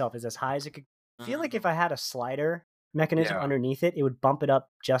bracket itself is as high as it could. I feel like if I had a slider mechanism Yeah. underneath it, it would bump it up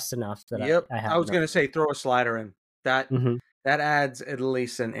just enough that yep. I I have was enough. gonna say throw a slider in. That Mhm. that adds at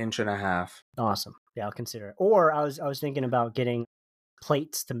least an inch and a half. Awesome. Yeah, I'll consider it. Or I was thinking about getting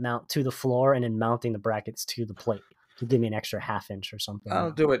plates to mount to the floor and then mounting the brackets to the plate to give me an extra half inch or something.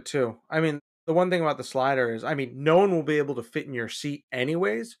 I'll do it too. I mean, the one thing about the slider is, I mean, no one will be able to fit in your seat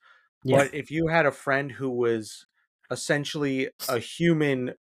anyways. Yeah. But if you had a friend who was essentially a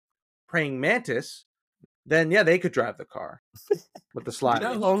human praying mantis, then yeah, they could drive the car with the You slider.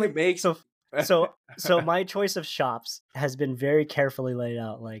 know who Only could make so my choice of shops has been very carefully laid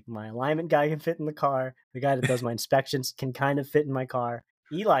out. Like my alignment guy can fit in the car, the guy that does my inspections can kind of fit in my car,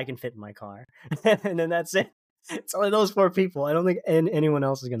 Eli can fit in my car, and then that's it. It's only those four people. I don't think anyone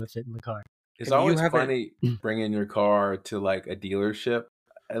else is going to fit in the car. It's If you always haven't, funny bringing your car to like a dealership.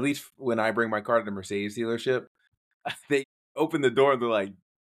 At least when I bring my car to the Mercedes dealership, they open the door and they're like,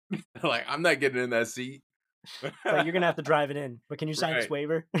 I'm not getting in that seat. Like you're gonna have to drive it in, but can you sign this Right.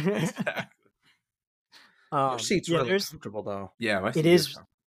 waiver? Exactly. your seat's Yeah, really there's comfortable though. Yeah, my it seat is is. comfortable.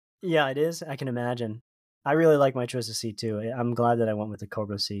 Yeah, it is. I can imagine. I really like my choice of seat too. I'm glad that I went with the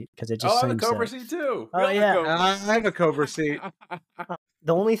Cobra seat because it Oh, just I have a seems Cobra to. seat too. We Oh all have yeah. Cobras. I have a Cobra seat.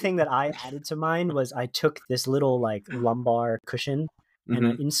 The only thing that I added to mine was I took this little like lumbar cushion and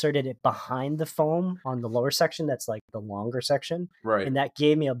I Hmm. inserted it behind the foam on the lower section. That's like the longer section, Right. and that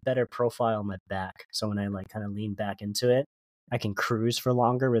gave me a better profile on my back. So when I like kind of lean back into it, I can cruise for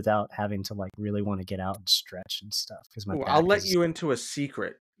longer without having to like really want to get out and stretch and stuff because my Ooh, I'll back let is. you into a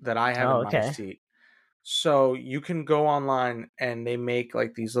secret that I have in Oh, my okay. seat. So you can go online and they make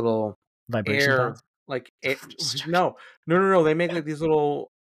like these little Vibration air, pads. like I'm just joking. no. They make like these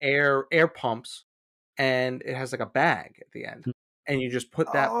little air pumps, and it has like a bag at the end, and you just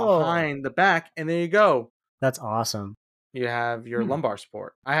put that Oh, behind the back, and there you go. that's awesome. You have your Hmm. lumbar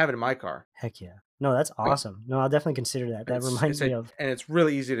support. I have it in my car. Heck yeah. No, that's awesome. No, I'll definitely consider that. That reminds me of. And it's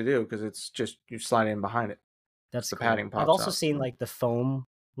really easy to do because it's just you slide in behind it. That's The cool. padding I've pops also out. seen like the foam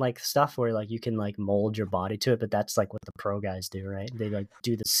like stuff where like you can like mold your body to it, but that's like what the pro guys do, right? They like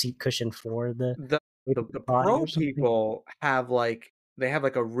do the seat cushion for the The the body pro or something. people have like they have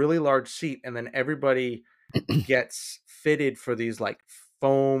like a really large seat, and then everybody gets fitted for these like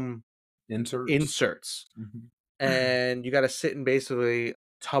foam Inserts. inserts, Mhm. and you got to sit in basically a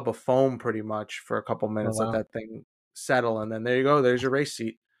tub of foam pretty much for a couple Oh minutes, let wow. that thing settle, and then there you go. There's your race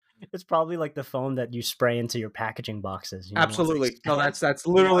seat. It's probably like the foam that you spray into your packaging boxes, you know? It's like Absolutely. No, that's yeah.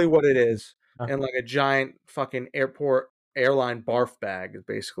 literally what it is. Uh, And like a giant fucking airport airline barf bag is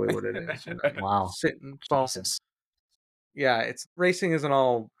basically what it is. You know, you wow. sit in foam. Jesus. Yeah, it's racing isn't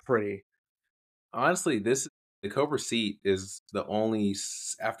all pretty. Honestly, the Cobra seat is the only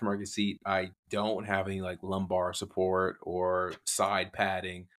aftermarket seat I don't have any like lumbar support or side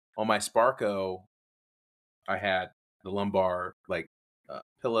padding. On my Sparko, I had the lumbar like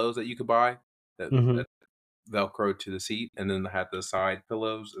pillows that you could buy Hmm. that Velcro to the seat, and then I had the side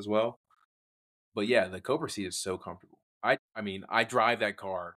pillows as well. But yeah, the Cobra seat is so comfortable. I mean, I drive that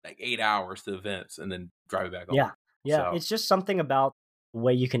car like 8 hours to events and then drive it back home. Yeah. Yeah. So It's just something about the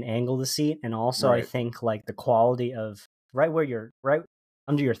way you can angle the seat. And also I right, think like the quality of right where you're right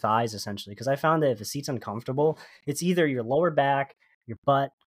under your thighs essentially. Because I found that if a seat's uncomfortable, it's either your lower back, your butt,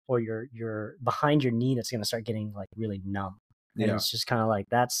 or your behind your knee that's gonna start getting like really numb. And yeah. it's just kind of like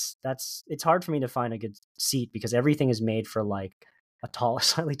that's it's hard for me to find a good seat because everything is made for like a tall,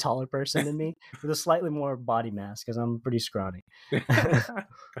 slightly taller person than me with a slightly more body mass because I'm pretty scrawny.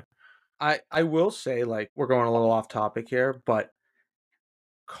 I will say, like, we're going a little off topic here, but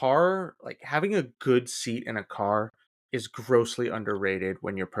car like having a good seat in a car is grossly underrated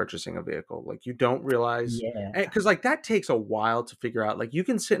when you're purchasing a vehicle. Like you don't realize, Yeah. because like that takes a while to figure out. Like you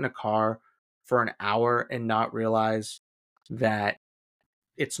can sit in a car for an hour and not realize that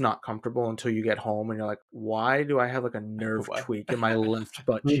it's not comfortable until you get home and you're like, why do I have like a nerve What? tweak in my left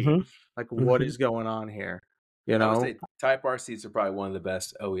butt cheek? Mm-hmm. Like, what Mm-hmm. is going on here? You I would know? say Type R seats are probably one of the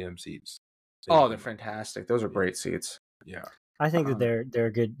best OEM seats. that you Oh, can they're buy. fantastic. Those are Yeah. great seats. Yeah. I think that they're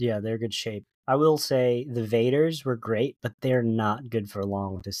good. Yeah, they're good shape. I will say the Vaders were great, but they're not good for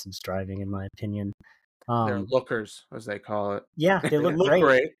long distance driving, in my opinion. They're lookers, as they call it. Yeah, they They look look great.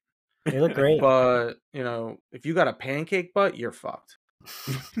 great, They look great. but you know, if you got a pancake butt, you're fucked.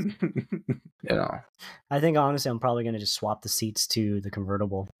 You know. I think honestly, I'm probably gonna just swap the seats to the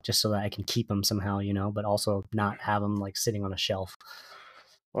convertible, just so that I can keep them somehow, you know, but also not have them like sitting on a shelf.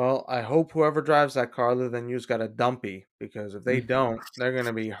 Well, I hope whoever drives that car other than you's got a dumpy, because if they don't, they're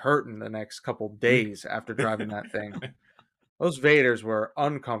gonna be hurting the next couple days after driving that thing. Those Vaders were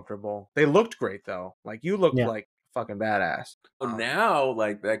uncomfortable. They looked great though. Like you looked Yeah. like fucking badass. Well, now,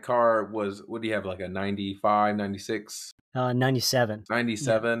 like, that car was, what do you have, like a 95, 96, 97.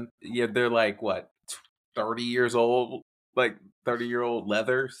 97? Yeah, they're like, what, 30 years old? Like, 30-year-old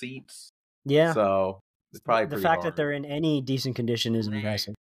leather seats? Yeah. So, it's probably The pretty fact hard. that they're in any decent condition is Right.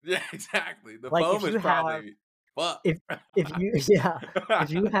 impressive. Yeah, exactly. The Like, if foam you is probably fucked. If you if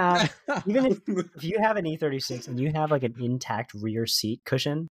you have even if you have an E36 and you have like an intact rear seat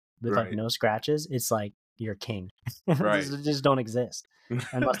cushion with like Right. no scratches, it's like you're king. Right. These just don't exist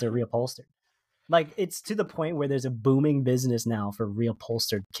unless they're reupholstered. Like it's to the point where there's a booming business now for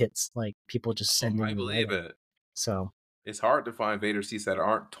reupholstered kits. Like people just send in. I believe leather. it. So It's hard to find Vader seats that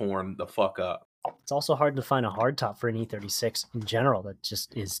aren't torn the fuck up. it's also hard to find a hardtop for an E36 in general that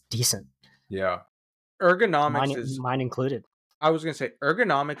just is decent. Yeah. Ergonomics Mine included. I was going to say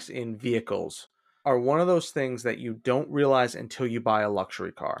ergonomics in vehicles are one of those things that you don't realize until you buy a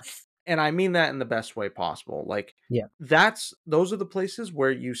luxury car. And I mean that in the best way possible. Like, Yeah. those are the places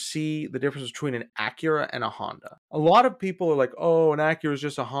where you see the difference between an Acura and a Honda. A lot of people are like, oh, an Acura is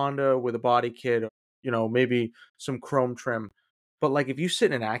just a Honda with a body kit, you know, maybe some chrome trim. But like, if you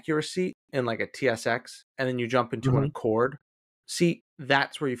sit in an Acura seat in like a TSX and then you jump into an Accord seat,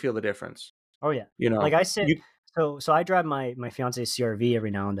 that's where you feel the difference. Oh yeah. You know, Like I said, so I drive my fiance's CRV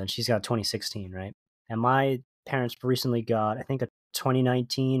every now and then. She's got a 2016, right? And my parents recently got, I think, a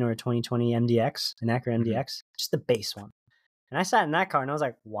 2019 or a 2020 MDX, an Acura MDX, just the base one. And I sat in that car and I was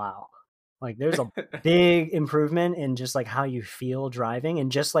like, wow, like there's a big improvement in just like how you feel driving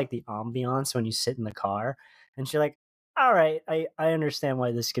and just like the ambiance when you sit in the car. And she's like, all right, I understand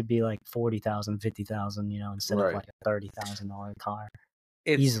why this could be like 40,000, 50,000, you know, instead of like a $30,000 car.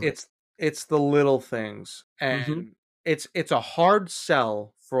 It's the little things, and it's a hard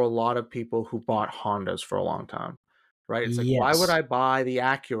sell for a lot of people who bought Hondas for a long time, right? It's like, why would I buy the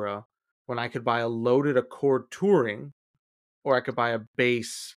Acura when I could buy a loaded Accord Touring, or I could buy a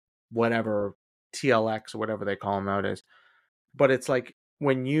base whatever TLX or whatever they call them nowadays? But it's like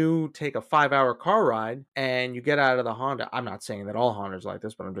when you take a 5-hour car ride and you get out of the Honda, I'm not saying that all Hondas are like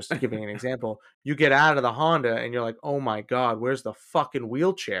this, but I'm just giving an example. You get out of the Honda and you're like, oh my God, where's the fucking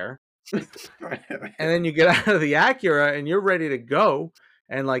wheelchair? And then you get out of the Acura and you're ready to go.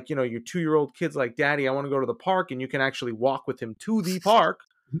 And like, you know, your 2-year-old kid's like, Daddy, I want to go to the park. And you can actually walk with him to the park.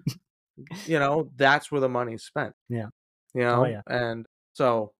 You know, that's where the money's spent. Yeah. You know, Oh, yeah. and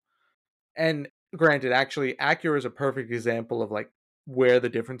so, and granted, actually, Acura is a perfect example of like where the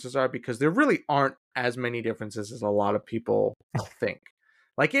differences are, because there really aren't as many differences as a lot of people think.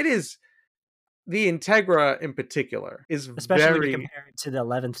 Like it is, the Integra in particular is especially when you compare it to the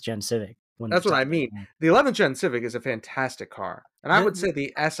 11th gen Civic. That's what I mean. The 11th gen Civic is a fantastic car, and I would say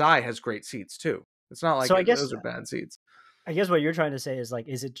the SI has great seats too. It's not like so I guess, those are bad seats. I guess what you're trying to say is like,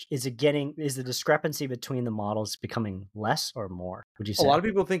 is the discrepancy between the models becoming less or more? Would you say? A lot of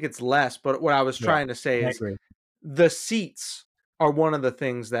people think it's less, but what I was trying to say is the seats are one of the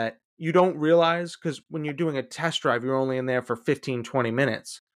things that you don't realize, because when you're doing a test drive, you're only in there for 15, 20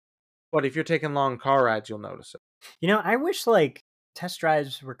 minutes. But if you're taking long car rides, you'll notice it. You know, I wish like test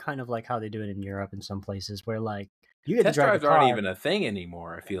drives were kind of like how they do it in Europe in some places, where like you get test to drive drives the car. aren't even a thing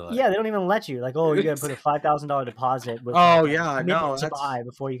anymore, I feel like. Yeah, they don't even let you. Like, oh, you got to put a $5,000 deposit with oh yeah, no, to buy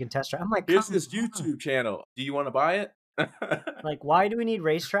before you can test drive. I'm like, here's this YouTube channel. Do you want to buy it? Like, why do we need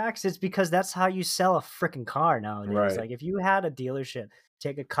racetracks? It's because that's how you sell a freaking car nowadays. Right. Like, if you had a dealership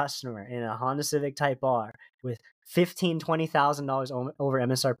take a customer in a Honda Civic Type R with $15,000-$20,000 over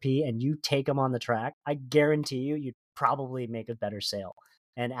MSRP and you take them on the track, I guarantee you'd probably make a better sale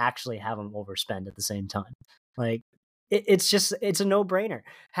and actually have them overspend at the same time. Like, it's a no-brainer.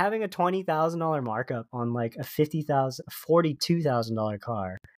 Having a $20,000 markup on like a $42,000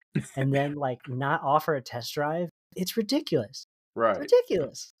 car and then like not offer a test drive, it's ridiculous. Right. It's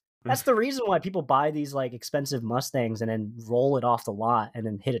ridiculous. That's the reason why people buy these like expensive Mustangs and then roll it off the lot and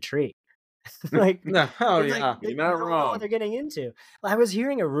then hit a tree. Like No, oh it's like yeah. they You're not don't know what wrong. they're getting into. I was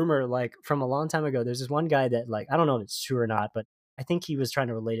hearing a rumor like from a long time ago. There's this one guy that like I don't know if it's true or not, but I think he was trying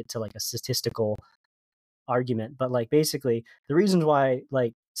to relate it to like a statistical argument. But like basically the reasons why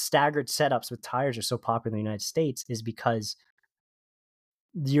like staggered setups with tires are so popular in the United States is because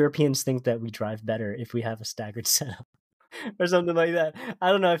the Europeans think that we drive better if we have a staggered setup or something like that.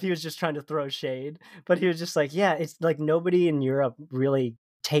 I don't know if he was just trying to throw shade, but he was just like, yeah, it's like nobody in Europe really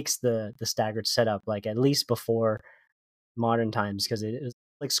takes the staggered setup like at least before modern times because it is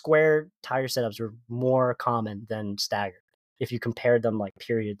like square tire setups were more common than staggered if you compared them like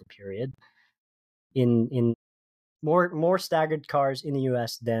period to period in more staggered cars in the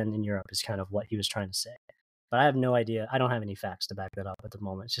US than in Europe is kind of what he was trying to say. But I have no idea. I don't have any facts to back that up at the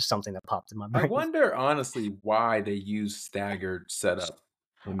moment. It's just something that popped in my I brain. wonder honestly why they use staggered setup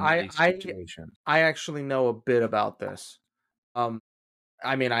in I these I situations. I actually know a bit about this. Um,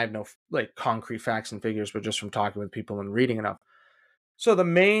 I mean, I have no like concrete facts and figures, but just from talking with people and reading enough. So the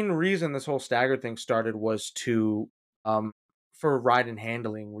main reason this whole stagger thing started was to for ride and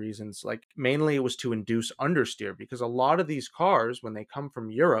handling reasons. Like mainly it was to induce understeer because a lot of these cars when they come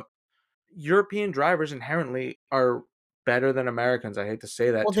from Europe, European drivers inherently are better than Americans. I hate to say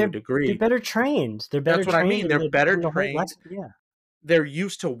that Well, to a they're degree. better trained. They're better That's what I mean. trained They're better in the whole trained. Lex yeah. They're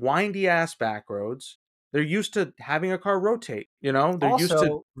used to windy ass back roads. They're used to having a car rotate, you know? They're used to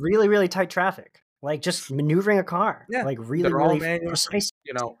Also, really, really tight traffic. Like just maneuvering a car. yeah, Like really, they're all really manual, precise.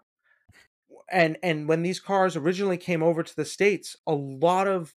 you know. And when these cars originally came over to the States, a lot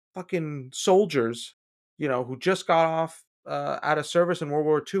of fucking soldiers, you know, who just got off out of service in World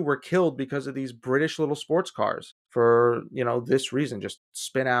War II were killed because of these British little sports cars for, you know, this reason, just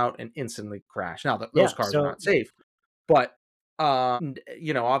spin out and instantly crash. Now, those Yeah. cars are So not safe, but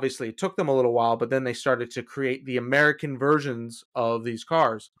you know, obviously it took them a little while, but then they started to create the American versions of these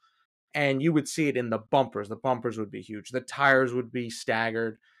cars, and you would see it in the bumpers. The bumpers would be huge. The tires would be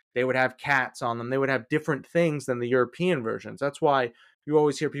staggered. They would have cats on them. They would have different things than the European versions. That's why you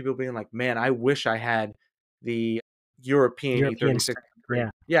always hear people being like, "Man, I wish I had the European European E36 spec. M3." Yeah.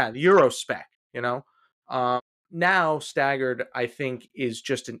 Yeah, the Euro spec. You know, now staggered, I think, is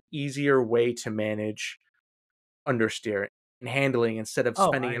just an easier way to manage understeer and handling instead of Oh,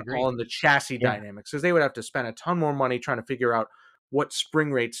 spending I it agree. all in the chassis Yeah. dynamics, because they would have to spend a ton more money trying to figure out what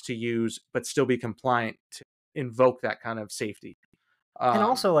spring rates to use but still be compliant to invoke that kind of safety. And Um,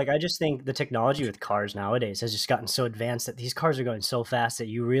 also, like, I just think the technology with cars nowadays has just gotten so advanced that these cars are going so fast that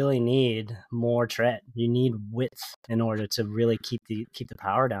you really need more tread. You need width in order to really keep the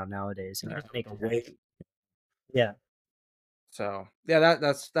power down nowadays and yeah. make a weight. Yeah. So yeah,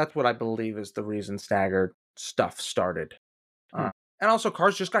 that's what I believe is the reason staggered stuff started. Hmm. And also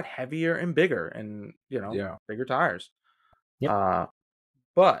cars just got heavier and bigger, and you know, Yeah. bigger tires. Yep.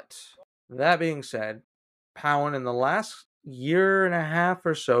 But that being said, Powen, in the last year and a half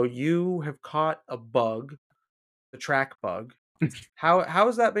or so, you have caught a bug, the track bug. How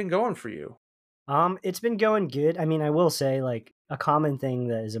has that been going for you? It's been going good. I mean, I will say, like, a common thing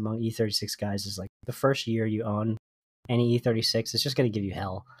that is among E36 guys is like the first year you own any E36, it's just going to give you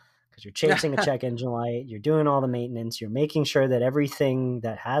hell because you're chasing a check engine light, you're doing all the maintenance, you're making sure that everything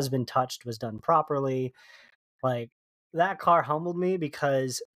that has been touched was done properly. Like, that car humbled me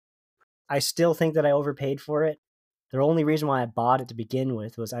because I still think that I overpaid for it. The only reason why I bought it to begin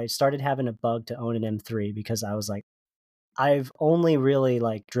with was I started having a bug to own an M3 because I was like, I've only really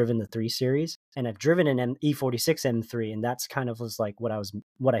like driven the 3 Series and I've driven an E46 M3 and that's kind of was like what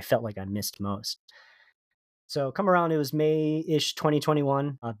I felt like I missed most. So come around, it was May-ish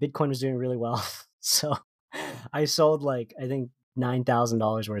 2021. Bitcoin was doing really well. So I sold like I think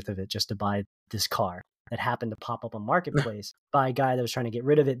 $9,000 worth of it just to buy this car that happened to pop up on Marketplace by a guy that was trying to get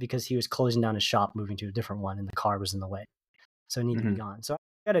rid of it because he was closing down his shop, moving to a different one, and the car was in the way. So it needed to be gone. So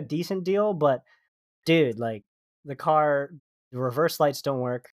I got a decent deal, but dude, like the car, the reverse lights don't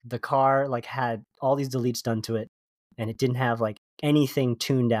work. The car like had all these deletes done to it, and it didn't have like anything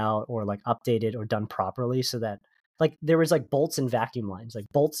tuned out or like updated or done properly, so that like there was like bolts and vacuum lines, like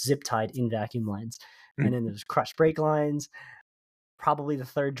bolts zip tied in vacuum lines, and then there's crushed brake lines. Probably the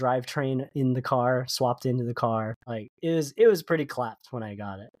third drivetrain in the car swapped into the car. Like it was pretty clapped when I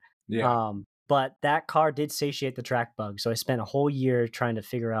got it. Yeah. But that car did satiate the track bug, so I spent a whole year trying to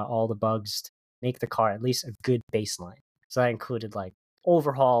figure out all the bugs to make the car at least a good baseline. So that included like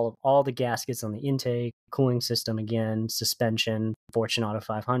overhaul of all the gaskets on the intake, cooling system again, suspension, Fortune Auto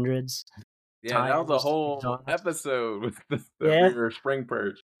 500s, Yeah, that was a tires, whole exhaust. episode with the Yeah. rear spring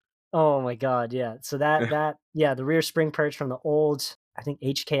purge. Oh my god, yeah. So that yeah, the rear spring perch from the old I think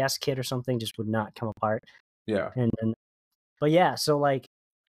HKS kit or something just would not come apart. Yeah. But yeah, so like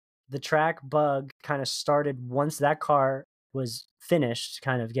the track bug kind of started once that car was finished,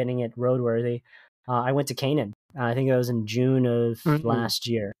 kind of getting it roadworthy. I went to Canaan. I think it was in June of last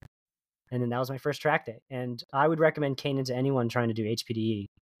year. And then that was my first track day. And I would recommend Canaan to anyone trying to do HPDE,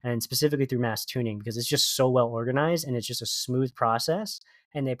 and specifically through Mass Tuning, because it's just so well organized and it's just a smooth process.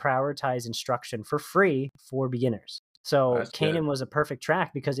 And they prioritize instruction for free for beginners. So Canaan was a perfect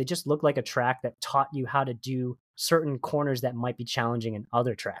track because it just looked like a track that taught you how to do certain corners that might be challenging in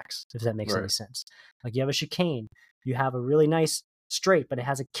other tracks, if that makes any sense. Like you have a chicane, you have a really nice straight, but it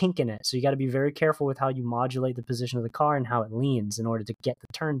has a kink in it. So you got to be very careful with how you modulate the position of the car and how it leans in order to get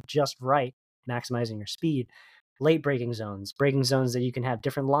the turn just right, maximizing your speed. Late braking zones that you can have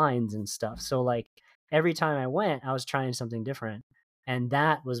different lines and stuff. So like every time I went, I was trying something different. And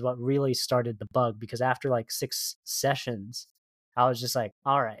that was what really started the bug, because after like 6 sessions, I was just like,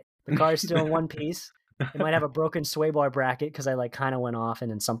 all right, the car's still in one piece. It might have a broken sway bar bracket because I like kind of went off and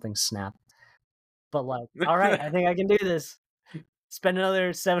then something snapped. But like, all right, I think I can do this. Spend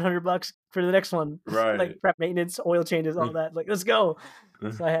another $700 for the next one. Right. Like prep maintenance, oil changes, all that. Like, let's go.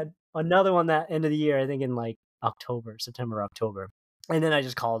 So I had another one that end of the year, I think in like September, October. And then I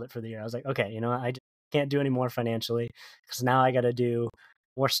just called it for the year. I was like, okay, I just can't do any more financially because now I got to do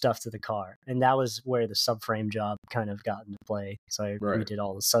more stuff to the car. And that was where the subframe job kind of got into play. So I redid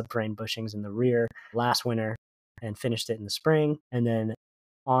all the subframe bushings in the rear last winter and finished it in the spring. And then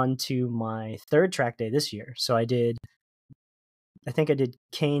on to my third track day this year. So I think I did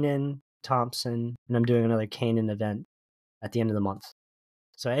Canaan, Thompson, and I'm doing another Canaan event at the end of the month.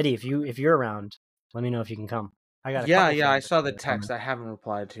 So Eddie, if you're around, let me know if you can come. I got I saw the text. I haven't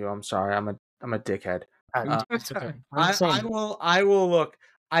replied to. I'm sorry. I'm a dickhead. It's okay. I will look.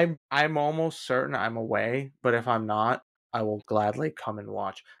 I'm almost certain I'm away, but if I'm not, I will gladly come and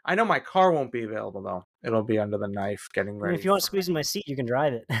watch. I know my car won't be available though. It'll be under the knife getting ready. If you want to squeeze in my seat, you can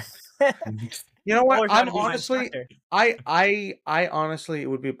drive it. You know what? I'm honestly, I honestly, it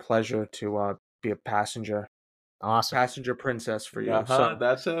would be a pleasure to be a passenger. Awesome. Passenger princess for you. So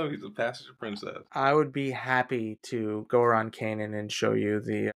that's him. He's a passenger princess. I would be happy to go around Canaan and show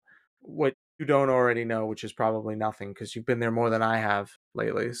you what you don't already know, which is probably nothing because you've been there more than I have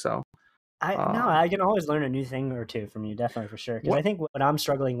lately. So I can always learn a new thing or two from you, definitely, for sure. Because I think what I'm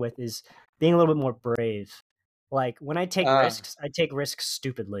struggling with is being a little bit more brave. Like when I take risks, I take risks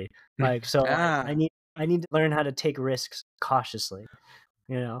stupidly. Like so, I need to learn how to take risks cautiously.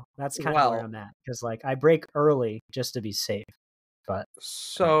 That's kind of where I'm at, because like I break early just to be safe. But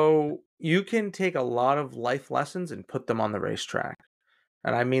so you can take a lot of life lessons and put them on the racetrack,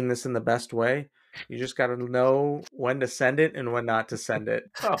 and I mean this in the best way. You just got to know when to send it and when not to send it.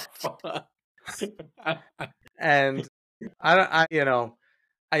 And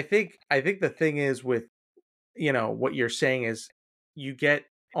I think the thing is with what you're saying is you get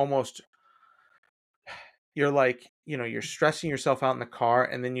almost, you're like, you're stressing yourself out in the car,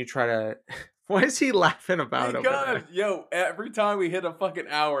 and then you try to what is he laughing about? Hey God, yo, every time we hit a fucking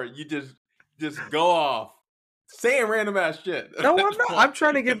hour, you just go off saying random ass shit. No, I'm not. I'm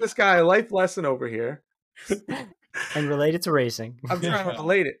trying to give this guy a life lesson over here. And relate it to racing. I'm trying to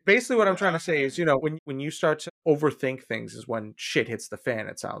relate it. Basically what I'm trying to say is, when you start to overthink things is when shit hits the fan,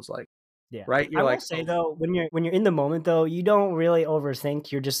 it sounds like. Yeah. Right? I will say though, when you're in the moment though, you don't really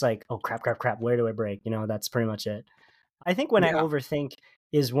overthink. You're just like, oh crap, where do I brake? That's pretty much it. I think when I overthink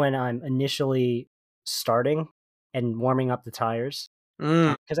is when I'm initially starting and warming up the tires.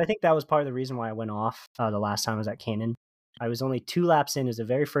 Because I think that was part of the reason why I went off the last time I was at Canaan. I was only 2 laps in. It was the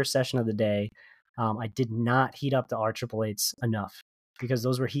very first session of the day. I did not heat up the R888s enough, because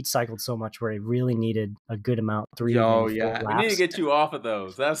those were heat cycled so much where it really needed a good amount. 3 laps. We need to get you off of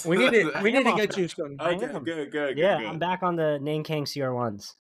those. We need to get you some. Okay, good. Yeah, I'm back on the Nankang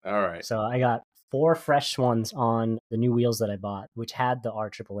CR1s. All right. So I got 4 fresh ones on the new wheels that I bought, which had the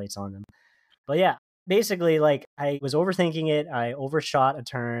R888s on them. But yeah, basically, like, I was overthinking it. I overshot a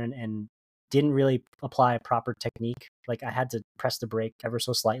turn and didn't really apply a proper technique. Like, I had to press the brake ever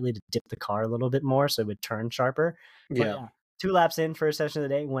so slightly to dip the car a little bit more so it would turn sharper. Yeah. 2 laps in, first session of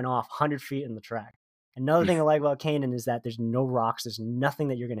the day, went off 100 feet in the track. Another thing I like about Canaan is that there's no rocks. There's nothing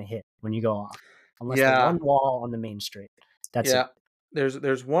that you're going to hit when you go off, unless there's one wall on the main straight. That's it.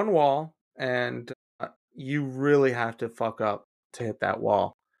 There's one wall, and you really have to fuck up to hit that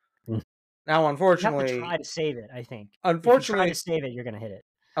wall. Now, unfortunately, you have to try to save it, I think. Unfortunately, if you try to save it, you're going to hit it.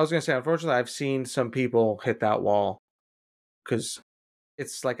 I was going to say, unfortunately, I've seen some people hit that wall because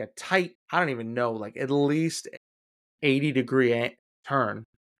it's like a tight, I don't even know, like at least 80-degree turn,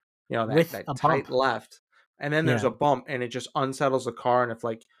 with that a tight bump. left. and then there's Yeah. a bump, and it just unsettles the car. And if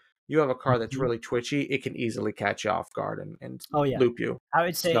like you have a car that's Mhm. really twitchy, it can easily catch you off guard and Oh yeah. loop you. I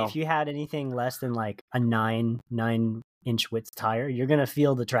would say So if you had anything less than like a 9 inch width tire, you're gonna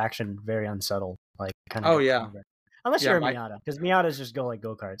feel the traction very unsettled, like kind of oh drop yeah, over. Unless yeah. you're a Miata, because Miatas just go like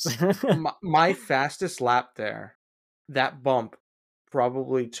go-karts. My fastest lap there, that bump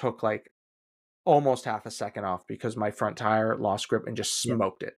probably took like almost half a second off because my front tire lost grip and just Yeah.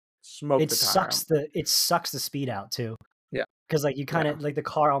 smoked it. Smoked the tire. It sucks the speed out too. Yeah. Because like you kind of like the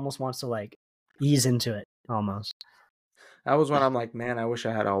car almost wants to like ease into it almost. That was when I'm like, man, I wish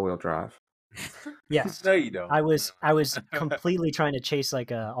I had all-wheel drive. Yes. No, you don't. I was completely trying to chase like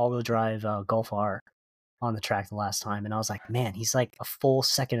a all-wheel drive Golf R on the track the last time, and I was like, man, he's like a full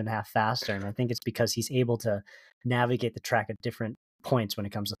second and a half faster, and I think it's because he's able to navigate the track at different points when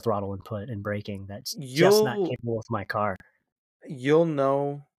it comes to throttle input and braking. That's just not capable with my car. You'll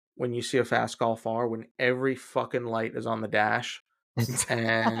know when you see a fast Golf R when every fucking light is on the dash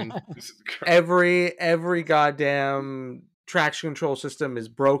and every goddamn traction control system is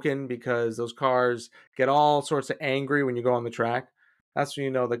broken because those cars get all sorts of angry when you go on the track. That's when you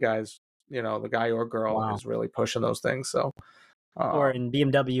know the guy or girl Wow. is really pushing those things. So Or in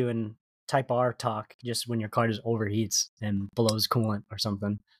BMW and Type R talk, just when your car just overheats and blows coolant or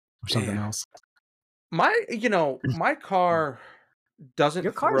something else. my car doesn't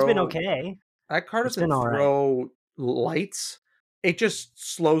Your car's been throw okay. that car It's doesn't been all right. throw lights. It just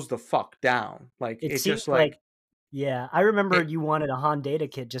slows the fuck down. Like It it's seems just like yeah, I remember it, you wanted a Honda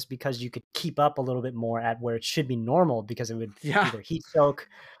kit just because you could keep up a little bit more at where it should be normal because it would yeah. either heat soak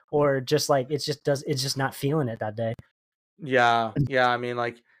or just like it's just not feeling it that day. Yeah. I mean,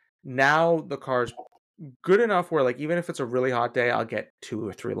 like now the car's good enough where like even if it's a really hot day, I'll get 2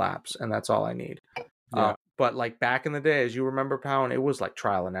 or 3 laps, and that's all I need. Yeah. But like back in the day, as you remember, Pound, it was like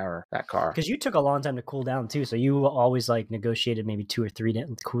trial and error, that car. Because you took a long time to cool down too, so you always like negotiated maybe 2 or 3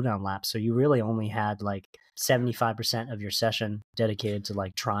 cool down laps. So you really only had like 75% of your session dedicated to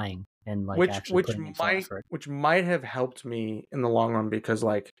like trying and like actually putting in full effort. Which might have helped me in the long run because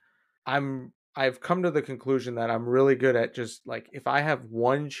like I've come to the conclusion that I'm really good at just like if I have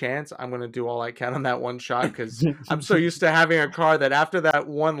one chance, I'm gonna do all I can on that one shot because I'm so used to having a car that after that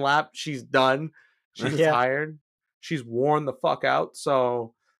one lap, she's done, she's tired, she's worn the fuck out.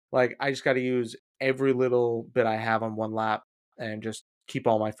 So like I just got to use every little bit I have on one lap and just keep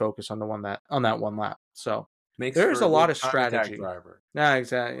all my focus on that one lap. So there's a lot of strategy. Driver. Yeah,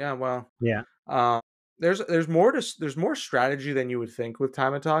 exactly. Yeah, well, yeah. There's more strategy than you would think with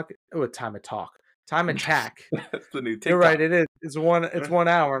time attack. That's the new TikTok. You're right. It is. It's 1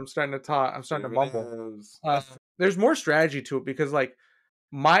 hour. I'm starting to talk. I'm starting to mumble. There's more strategy to it because like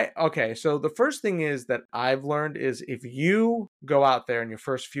so the first thing is that I've learned is if you go out there in your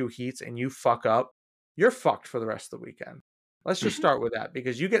first few heats and you fuck up, you're fucked for the rest of the weekend. Let's just start with that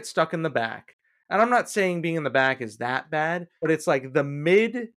because you get stuck in the back. And I'm not saying being in the back is that bad, but it's like the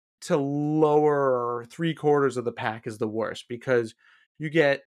mid to lower 3/4 of the pack is the worst because you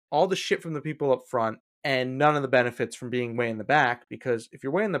get all the shit from the people up front and none of the benefits from being way in the back because if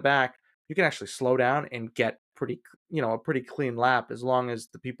you're way in the back, you can actually slow down and get a pretty clean lap as long as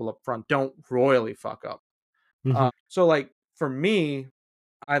the people up front don't royally fuck up. So like for me,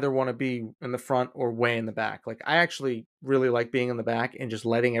 I either want to be in the front or way in the back. Like I actually really like being in the back and just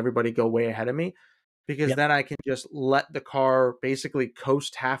letting everybody go way ahead of me because then I can just let the car basically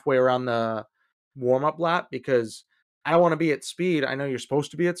coast halfway around the warm-up lap because I don't want to be at speed. I know you're supposed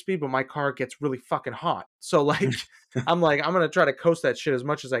to be at speed, but my car gets really fucking hot. So like I'm going to try to coast that shit as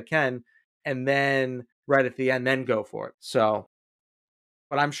much as I can and then right at the end then go for it. So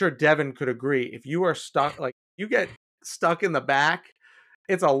but I'm sure Devin could agree if you are stuck like you get stuck in the back,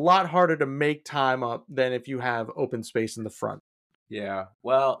 it's a lot harder to make time up than if you have open space in the front. Yeah.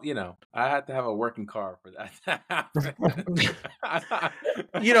 Well, I had to have a working car for that.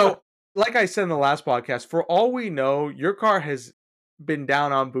 Like I said in the last podcast, for all we know, your car has been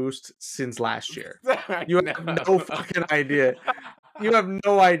down on boost since last year. You have no fucking idea. You have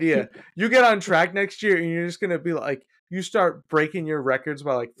no idea. You get on track next year and you're just going to be like, you start breaking your records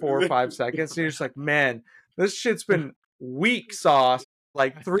by like 4 or 5 seconds. And you're just like, man, this shit's been weak sauce,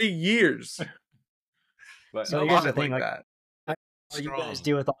 like 3 years. But so here's the thing, like that. You guys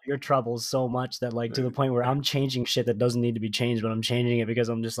deal with all your troubles so much that like to the point where I'm changing shit that doesn't need to be changed, but I'm changing it because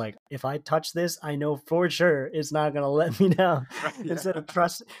I'm just like, if I touch this, I know for sure it's not gonna let me down. Instead of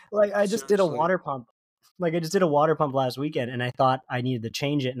trust, like I just did a water pump. Like I just did a water pump last weekend, and I thought I needed to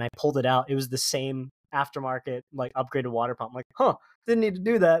change it, and I pulled it out. It was the same aftermarket like upgraded water pump. I'm like, huh, didn't need to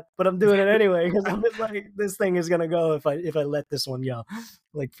do that, but I'm doing it anyway because I'm just like, this thing is gonna go if I let this one go,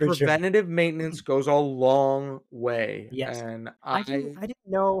 like for sure. Preventative maintenance goes a long way, Yes. and I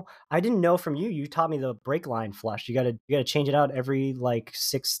didn't know from you. You taught me the brake line flush. You gotta change it out every like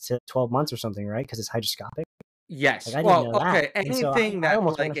 6 to 12 months or something, right? Because it's hydroscopic. yes. Like I didn't Well, know that. okay. And so Anything I that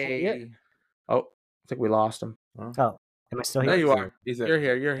almost like went a full year. oh, I think we lost him. Oh, am I still There here? you are. He's You're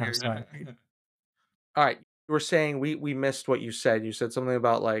here. You're Oh, here. sorry. All right. You were saying we missed what you said. You said something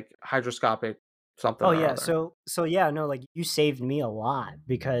about like hydroscopic something Oh or yeah, other. so yeah, no, like you saved me a lot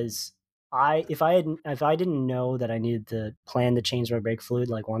because if I didn't know that I needed to plan to change my brake fluid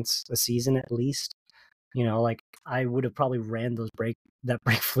like once a season at least, like I would have probably ran that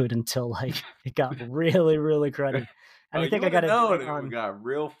brake fluid until like it got really, really cruddy. And Oh, I think you I would have gotta do known it it on got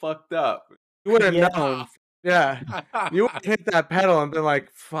real fucked up. You would have yeah. known. Yeah. You would have hit that pedal and been like,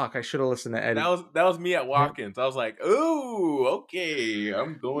 fuck, I should have listened to Eddie. That was me at Watkins. I was like, ooh, okay,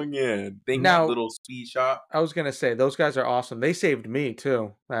 I'm going in. Think that Now- little speed shop. I was gonna say those guys are awesome. They saved me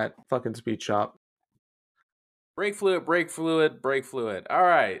too. That fucking speed shop. Brake fluid, brake fluid, brake fluid. All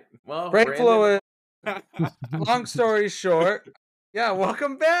right. Well, Brake Brandon- fluid. Long story short. Yeah,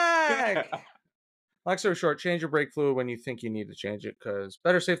 welcome back. Long story short, change your brake fluid when you think you need to change it, because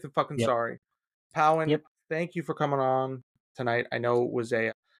better safe than fucking Yep. sorry. Powen, Yep. thank you for coming on tonight. I know it was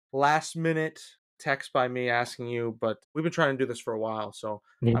a last minute text by me asking you, but we've been trying to do this for a while, so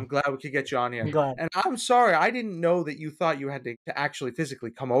Yeah. I'm glad we could get you on here. I'm glad. And I'm sorry, I didn't know that you thought you had to actually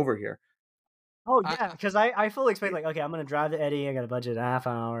physically come over here. Oh yeah, because I fully expect like, okay, I'm gonna drive to Eddie. I got a budget a half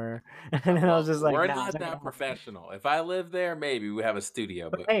hour, and then I was just like, we're nah, not it's gonna that happen. professional. If I live there, maybe we have a studio.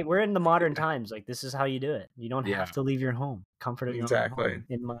 But But hey, we're in the modern times. Like this is how you do it. You don't Yeah. have to leave your home. Comfort of your own Exactly. home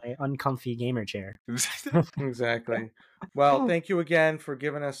in my uncomfy gamer chair. Exactly. Well, thank you again for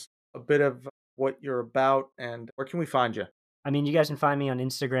giving us a bit of what you're about, and where can we find you? I mean, you guys can find me on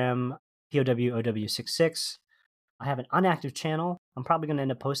Instagram, POWOW66. I have an unactive channel. I'm probably going to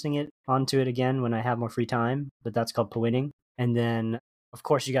end up posting it onto it again when I have more free time, but that's called Powinning. And then, of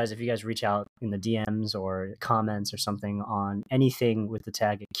course, if you guys reach out in the DMs or comments or something on anything with the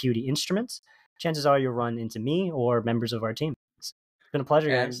tag Acuity Instruments, chances are you'll run into me or members of our team. It's been a pleasure,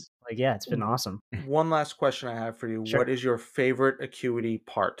 And- guys. Like, yeah, it's been awesome. One last question I have for you. Sure. What is your favorite Acuity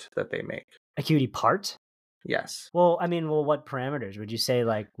part that they make? Acuity part? Yes. Well, I mean, what parameters would you say?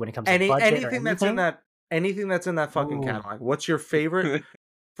 Like when it comes to budget or Anything that's in that fucking Ooh. catalog. What's your favorite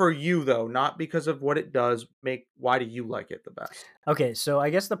for you though? Not because of what it does. Why do you like it the best? Okay, so I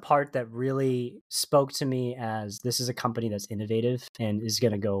guess the part that really spoke to me as this is a company that's innovative and is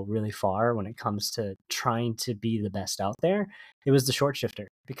going to go really far when it comes to trying to be the best out there, it was the short shifter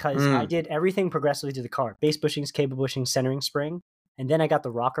because I did everything progressively to the car: base bushings, cable bushings, centering spring, and then I got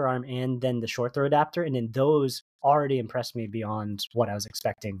the rocker arm and then the short throw adapter, and then those already impressed me beyond what I was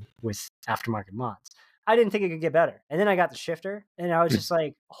expecting with aftermarket mods. I didn't think it could get better. And then I got the shifter, and I was just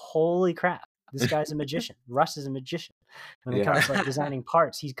like, holy crap, this guy's a magician. Russ is a magician. When it comes to like designing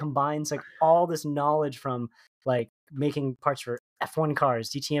parts, he combines like all this knowledge from like making parts for F1 cars,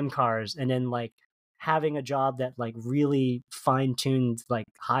 DTM cars, and then like having a job that like really fine-tuned like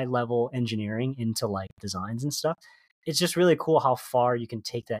high-level engineering into like designs and stuff. It's just really cool how far you can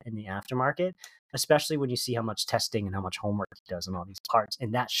take that in the aftermarket, especially when you see how much testing and how much homework he does on all these parts.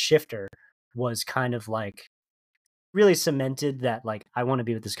 And that shifter was kind of like really cemented that like I want to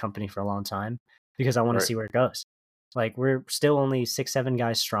be with this company for a long time because I want to see where it goes. Like we're still only 6-7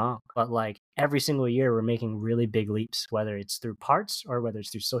 guys strong, but like every single year we're making really big leaps, whether it's through parts or whether it's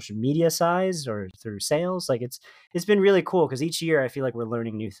through social media size or through sales. Like it's been really cool because each year I feel like we're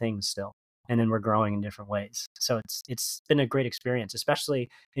learning new things still, and then we're growing in different ways. So it's been a great experience, especially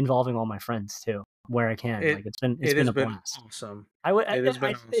involving all my friends too, where I can. Like it's been a blast. Awesome.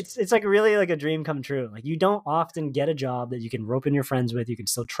 It's like really like a dream come true. Like you don't often get a job that you can rope in your friends with. You can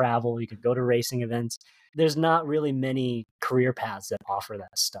still travel. You can go to racing events. There's not really many career paths that offer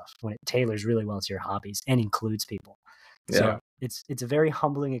that stuff when it tailors really well to your hobbies and includes people. So it's a very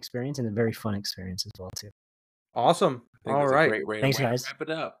humbling experience and a very fun experience as well too. Awesome. All right. Great way Thanks, to guys. wrap it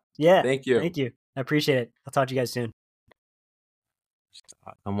up. Yeah. Thank you. Thank you. I appreciate it. I'll talk to you guys soon.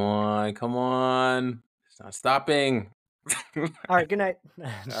 Come on. It's not stopping. All right. Good night.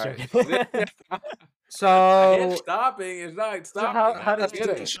 All right. So It's stopping. It's not stopping. how does Get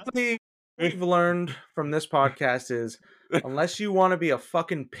it? essentially, what we've learned from this podcast is unless you want to be a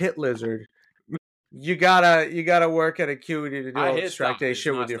fucking pit lizard, you gotta work at Acuity to do I all hit this track stop. day It's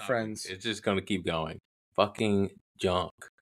shit not with your stopping. friends. It's just gonna keep going. Fucking junk.